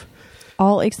rid of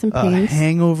all aches and pains,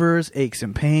 hangovers, aches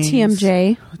and pains,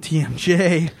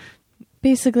 TMJ,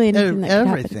 basically anything that can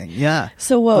everything. happen. Yeah.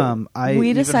 So what we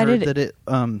even decided heard that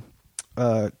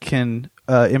it can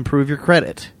improve your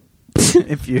credit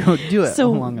if you do it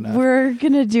so long enough. We're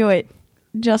gonna do it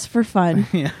just for fun.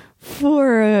 Yeah.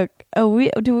 For a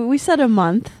week. We said a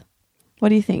month. What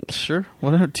do you think? Sure.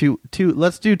 Whatever. Two.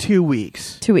 Let's do 2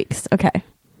 weeks. 2 weeks. Okay.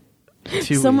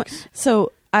 2 weeks.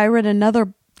 So I read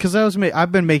another. Because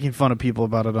I've been making fun of people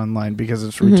about it online because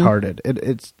it's retarded.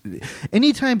 It's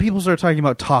anytime people start talking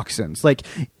about toxins, like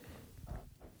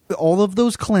all of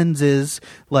those cleanses,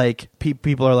 like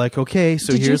people are like, okay,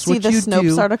 so Did here's you see what the you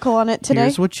Snopes do. article on it today?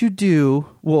 Here's what you do.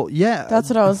 Well, yeah, That's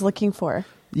what I was looking for.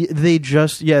 They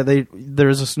just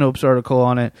there's a Snopes article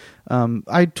on it.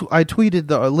 I tweeted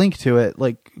the link to it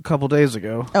like a couple days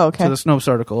ago. Oh, okay. To the Snopes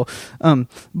article.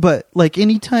 But like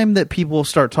anytime that people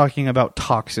start talking about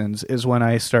toxins is when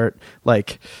I start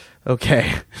like,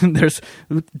 okay, there's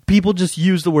people just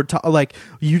use the word like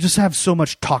you just have so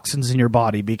much toxins in your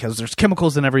body because there's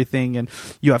chemicals and everything, and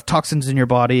you have toxins in your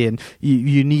body, and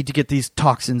you need to get these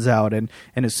toxins out, and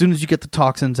as soon as you get the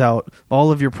toxins out,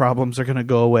 all of your problems are going to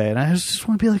go away. And I just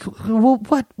want to be like, well,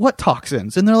 what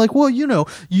toxins? And they're like, well,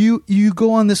 you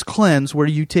go on this cleanse where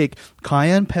you take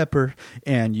cayenne pepper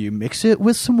and you mix it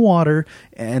with some water,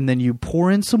 and then you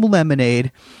pour in some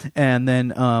lemonade, and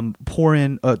then pour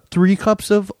in 3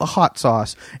 cups of hot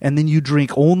sauce, and then you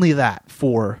drink only that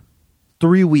for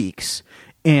 3 weeks,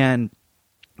 and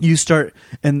you start,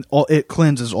 and it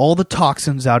cleanses all the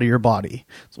toxins out of your body.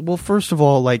 So, well, first of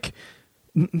all, like,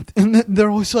 and they're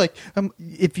always like,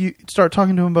 if you start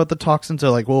talking to them about the toxins, they're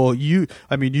like, well, you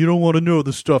don't want to know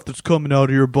the stuff that's coming out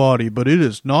of your body, but it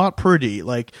is not pretty.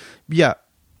 Like, yeah,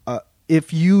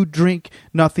 if you drink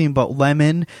nothing but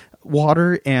lemon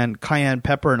water and cayenne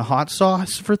pepper and hot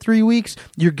sauce for 3 weeks,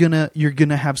 you're gonna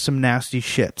have some nasty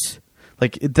shits.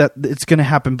 Like it's gonna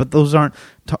happen, but those aren't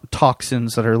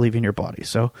toxins that are leaving your body.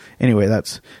 So anyway,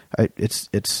 it's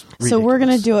ridiculous. So we're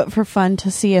gonna do it for fun to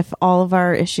see if all of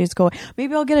our issues go.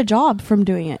 Maybe I'll get a job from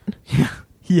doing it. Yeah.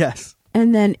 Yes.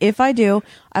 And then if I do,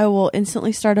 I will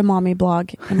instantly start a mommy blog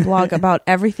and blog about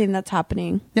everything that's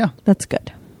happening. Yeah. That's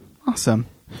good. Awesome.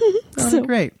 That's So-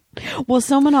 great. Well,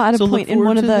 someone at a So point look in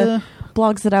one forward of to the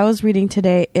blogs that I was reading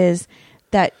today is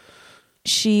that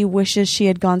she wishes she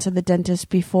had gone to the dentist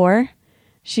before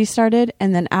she started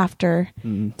and then after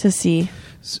to see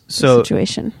the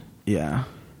situation. Yeah.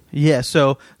 Yeah,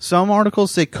 so some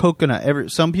articles say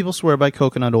coconut. Some people swear by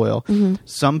coconut oil.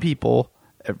 Some people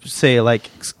say like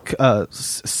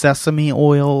sesame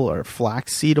oil or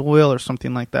flaxseed oil or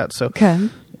something like that. So Okay.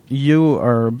 you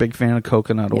are a big fan of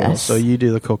coconut oil, Yes. so you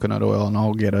do the coconut oil, and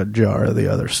I'll get a jar of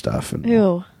the other stuff. And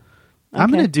Ew. I'm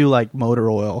Okay. gonna do like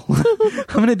motor oil. I'm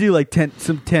gonna do like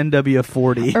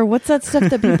 10W40. Or what's that stuff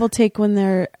that people take when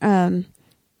they're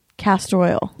castor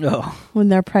oil Oh, when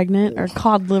they're pregnant, or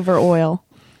cod liver oil?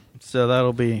 so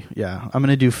that'll be I'm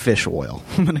gonna do fish oil.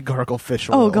 I'm gonna gargle fish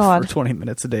oil Oh, God. for 20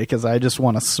 minutes a day because I just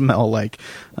want to smell like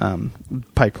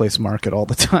Pike Place Market all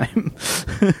the time.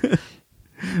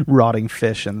 Rotting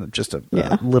fish and just a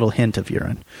little hint of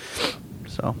urine.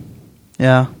 So,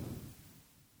 yeah.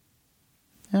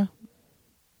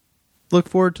 Look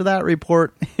forward to that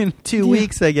report in 2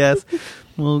 weeks, I guess.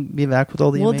 We'll be back with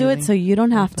all the We'll do it so you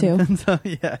don't have to. So,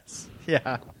 yes.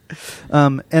 Yeah.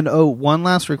 And one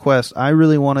last request. I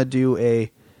really want to do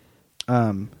a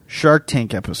Shark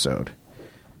Tank episode.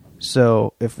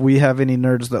 So if we have any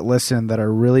nerds that listen that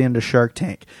are really into Shark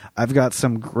Tank, I've got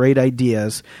some great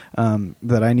ideas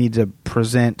that I need to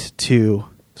present to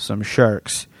some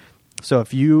sharks. So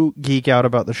if you geek out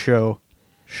about the show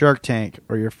Shark Tank,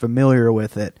 or you're familiar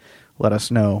with it, let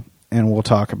us know, and we'll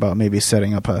talk about maybe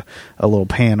setting up a little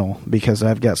panel, because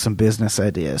I've got some business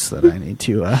ideas that I need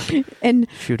to And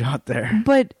shoot out there.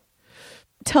 but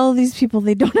tell these people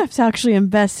they don't have to actually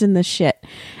invest in the shit.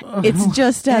 It's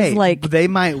just as Hey, like they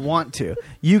might want to.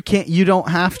 You don't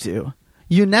have to.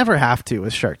 You never have to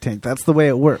with Shark Tank. That's the way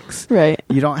it works. right.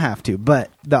 You don't have to, but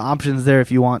the option's there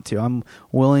if you want to. I'm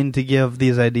willing to give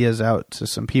these ideas out to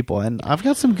some people, and I've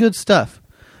got some good stuff.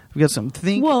 I've got some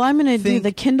Well, I'm going to do think-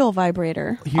 the Kindle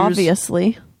vibrator. Here's-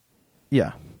 Obviously,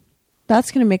 Yeah.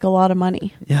 that's going to make a lot of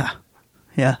money. Yeah.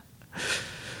 Yeah.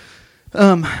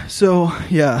 So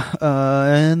yeah,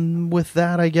 and with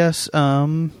that, I guess,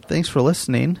 thanks for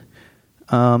listening.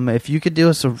 If you could do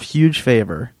us a huge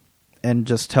favor and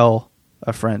just tell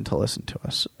a friend to listen to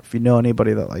us. If you know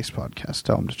anybody that likes podcasts,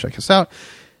 tell them to check us out.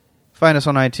 Find us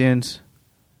on iTunes,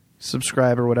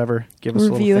 subscribe or whatever. Give us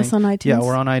a Review little us on iTunes. Yeah,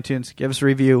 we're on iTunes. Give us a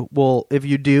review. If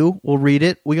you do, we'll read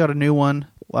it. We got a new one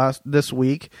this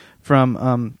week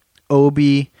from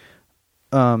Obi.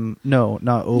 No,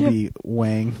 not Obi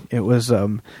Wang. It was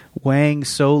Wang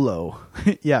Solo.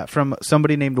 Yeah, from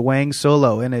somebody named Wang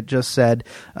Solo, and it just said,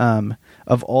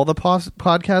 of all the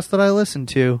podcasts that I listen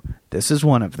to, this is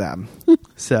one of them.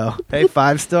 So, hey,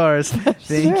 5 stars.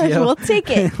 Thank you. We'll take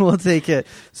it. We'll take it.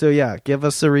 So, yeah, give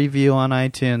us a review on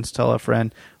iTunes. Tell a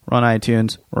friend. We're on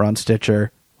iTunes. We're on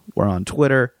Stitcher. We're on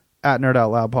Twitter,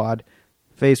 @NerdOutLoudPod.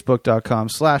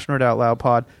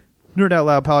 Facebook.com/NerdOutLoudPod.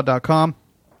 NerdOutLoudPod.com.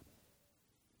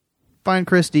 Find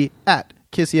Christy at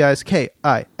Kissy Eyes,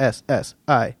 KISSIEYES,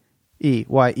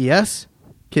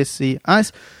 Kissy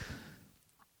Eyes.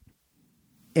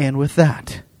 And with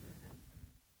that,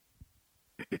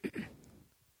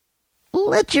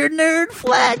 let your nerd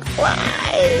flag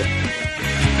fly.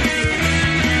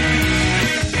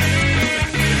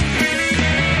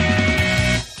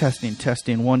 Testing,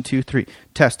 1, 2, 3.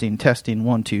 Testing,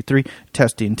 1, 2, 3.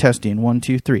 Testing, 1,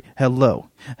 2, 3. Hello,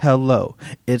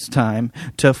 it's time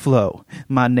to flow.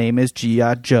 My name is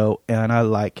G.I. Joe, and I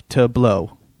like to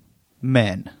blow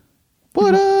men.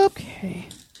 What up? Okay.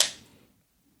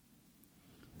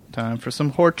 Time for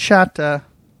some horchata.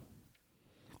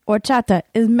 Horchata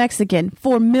is Mexican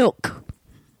for milk.